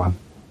everyone.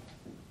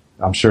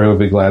 I'm sure he'll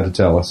be glad to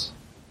tell us.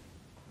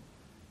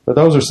 But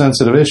those are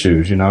sensitive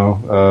issues,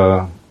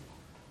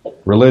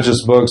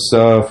 Religious books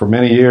for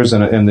many years,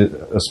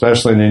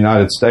 especially in the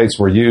United States,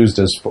 were used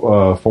as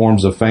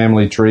forms of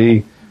family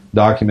tree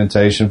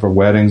documentation for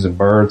weddings and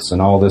births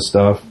and all this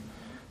stuff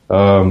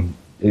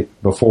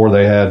before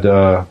they had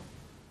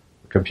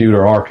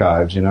computer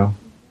archives,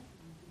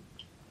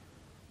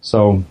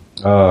 So,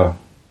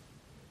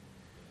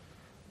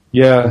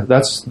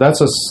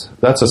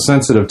 that's a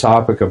sensitive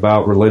topic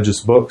about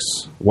religious books.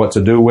 What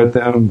to do with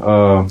them?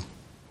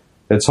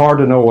 It's hard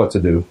to know what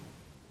to do.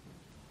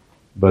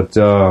 But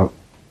the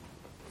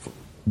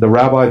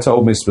rabbi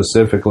told me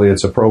specifically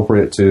it's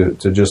appropriate to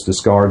just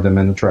discard them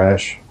in the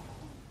trash.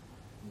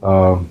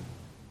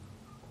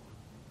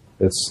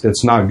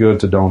 It's not good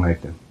to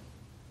donate them.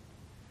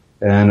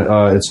 And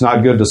it's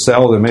not good to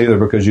sell them either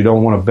because you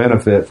don't want to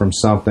benefit from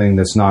something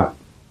that's not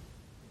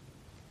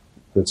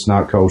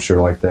kosher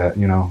like that.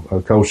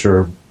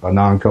 A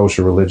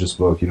non-kosher religious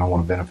book, you don't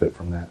want to benefit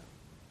from that.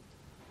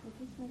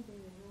 This may be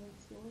a really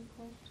silly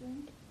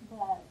question,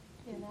 but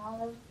in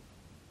our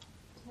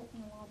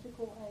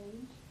technological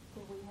age,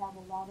 where we have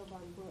a lot of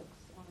our books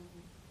on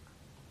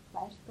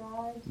flash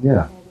drives, maybe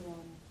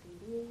on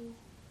CDs,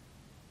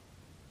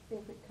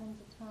 if it comes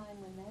a time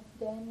when that's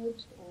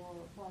damaged or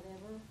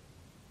whatever,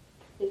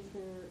 is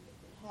there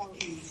how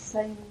you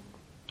say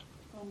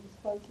on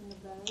disposing of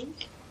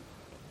those?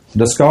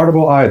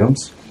 Discardable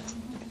items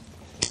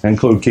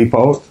include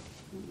kippot,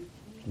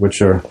 which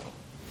are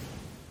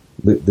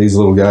these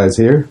little guys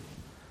here,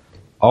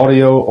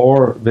 audio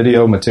or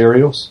video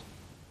materials,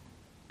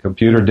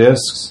 computer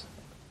disks,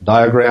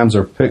 diagrams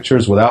or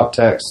pictures without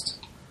text,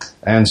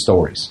 and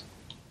stories.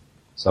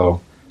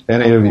 So,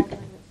 any of you,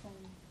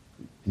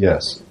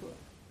 yes.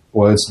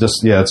 Well, it's a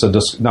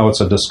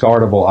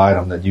discardable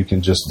item that you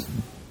can just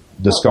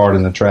discard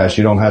in the trash.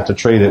 You don't have to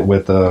treat it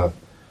with a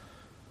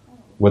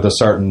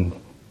certain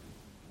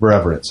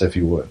reverence, if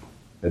you would.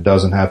 It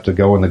doesn't have to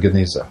go in the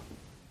geniza.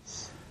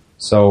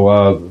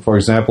 So, for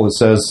example, it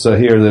says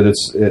here that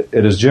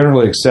it is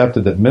generally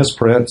accepted that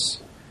misprints,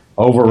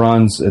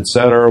 overruns,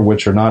 etc.,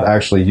 which are not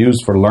actually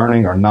used for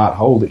learning, are not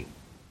holy.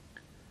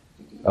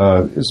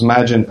 Just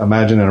imagine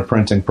in a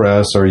printing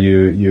press, or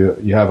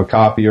you have a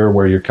copier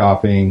where you're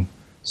copying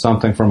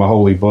something from a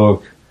holy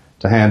book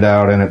to hand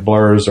out, and it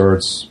blurs or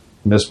it's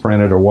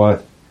misprinted or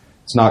what.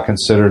 It's not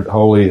considered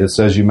holy. It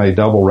says you may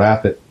double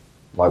wrap it,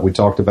 like we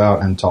talked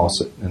about, and toss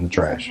it in the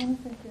trash. I'm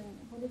thinking,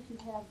 what if you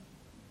have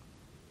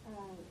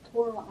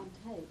Torah on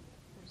tape,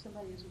 or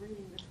somebody is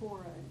reading the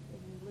Torah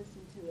and you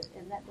listen to it,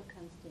 and that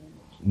becomes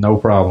damaged? No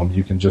problem.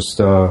 You can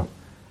just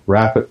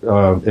wrap it.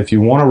 If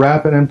you want to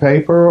wrap it in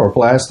paper or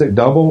plastic,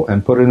 double,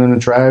 and put it in the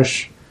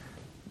trash,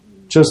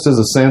 just as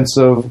a sense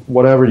of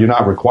whatever. You're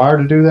not required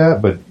to do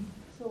that, but...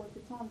 So if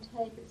it's on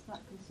tape, it's not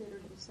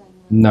considered the same way?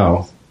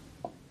 No.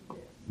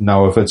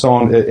 No, if it's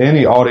on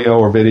any audio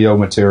or video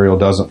material,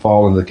 doesn't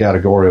fall into the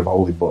category of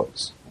holy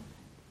books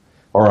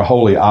or a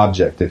holy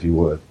object, if you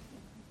would.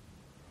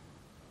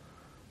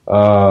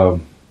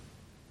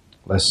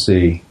 Let's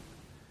see.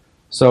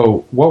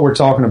 So what we're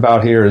talking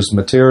about here is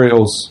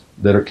materials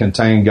that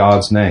contain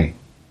God's name.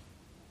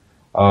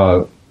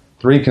 3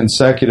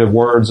 consecutive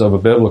words of a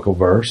biblical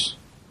verse.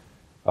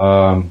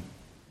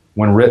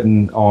 when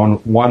written on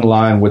one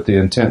line with the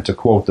intent to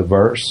quote the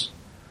verse,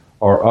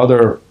 or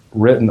other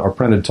written or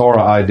printed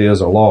Torah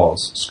ideas or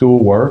laws.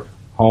 Schoolwork,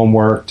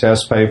 homework,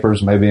 test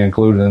papers may be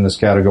included in this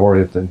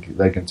category if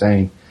they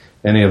contain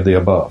any of the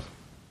above.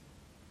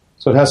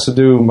 So it has to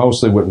do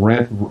mostly with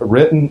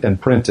written and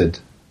printed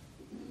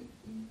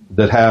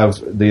that have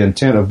the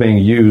intent of being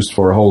used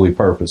for a holy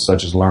purpose,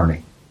 such as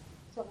learning.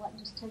 So like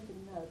just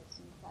taking notes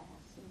in class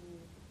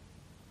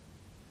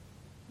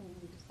and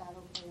you decide,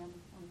 okay, I'm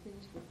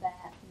finished with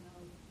that,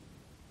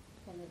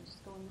 can it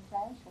just go in the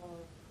trash or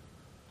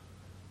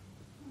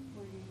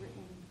were you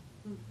written?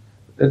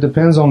 It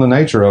depends on the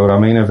nature of it. I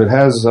mean, if it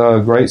has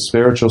great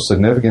spiritual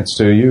significance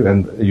to you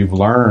and you've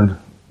learned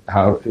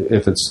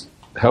if it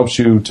helps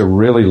you to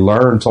really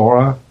learn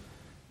Torah,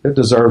 it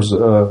deserves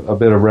a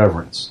bit of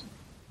reverence,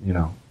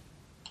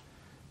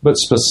 But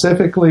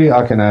specifically,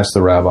 I can ask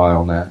the rabbi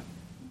on that.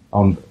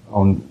 On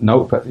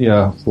notepad,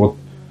 yeah. Well,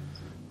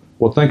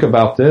 think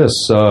about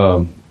this.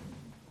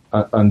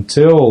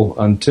 Until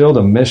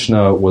the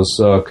Mishnah was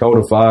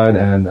codified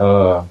and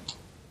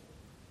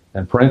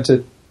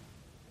printed,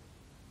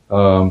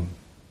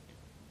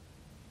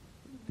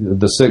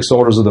 the 6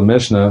 orders of the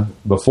Mishnah,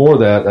 before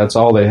that, that's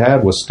all they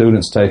had was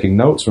students taking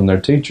notes from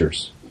their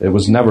teachers. It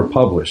was never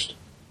published.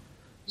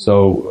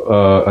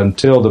 So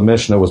until the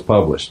Mishnah was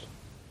published,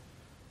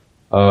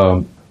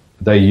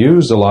 they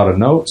used a lot of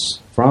notes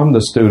from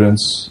the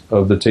students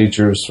of the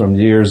teachers from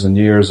years and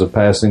years of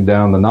passing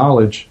down the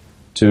knowledge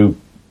to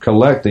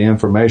collect the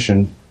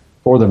information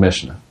for the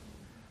Mishnah.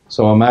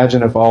 So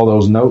imagine if all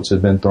those notes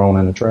had been thrown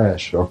in the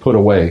trash or put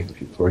away,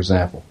 for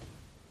example.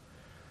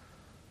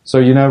 So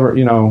you never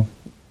know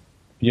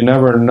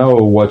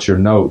what your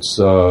notes,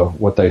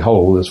 what they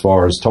hold as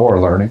far as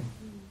Torah learning.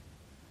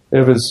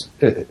 If it's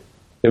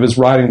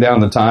writing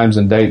down the times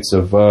and dates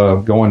of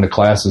going to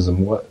classes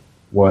and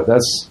what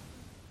that's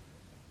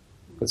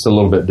a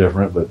little bit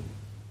different, but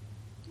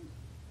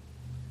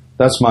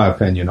that's my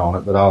opinion on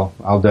it. But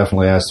I'll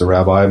definitely ask the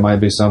rabbi. It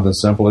might be something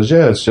simple as,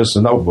 it's just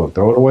a notebook,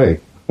 throw it away.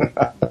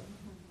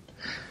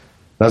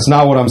 That's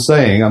not what I'm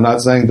saying. I'm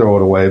not saying throw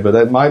it away, but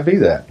it might be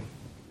that.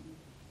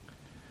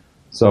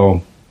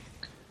 So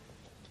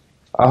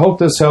I hope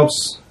this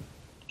helps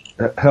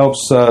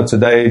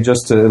today,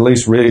 just to at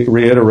least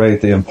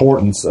reiterate the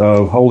importance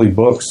of holy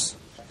books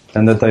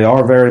and that they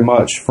are very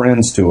much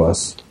friends to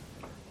us.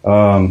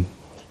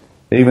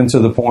 Even to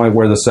the point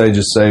where the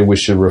sages say we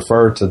should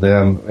refer to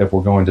them if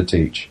we're going to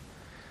teach.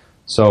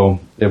 So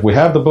if we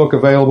have the book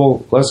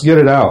available, let's get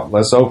it out.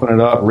 Let's open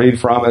it up, read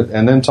from it,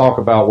 and then talk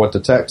about what the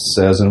text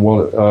says, and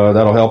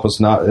that'll help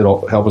us.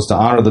 It'll help us to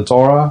honor the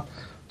Torah,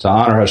 to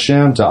honor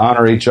Hashem, to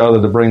honor each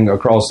other, to bring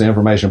across the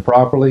information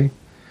properly.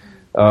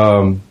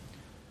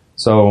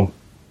 So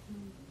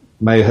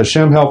may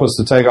Hashem help us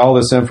to take all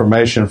this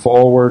information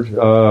forward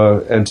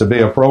and to be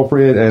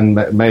appropriate, and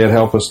may it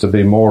help us to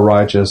be more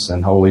righteous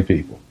and holy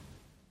people.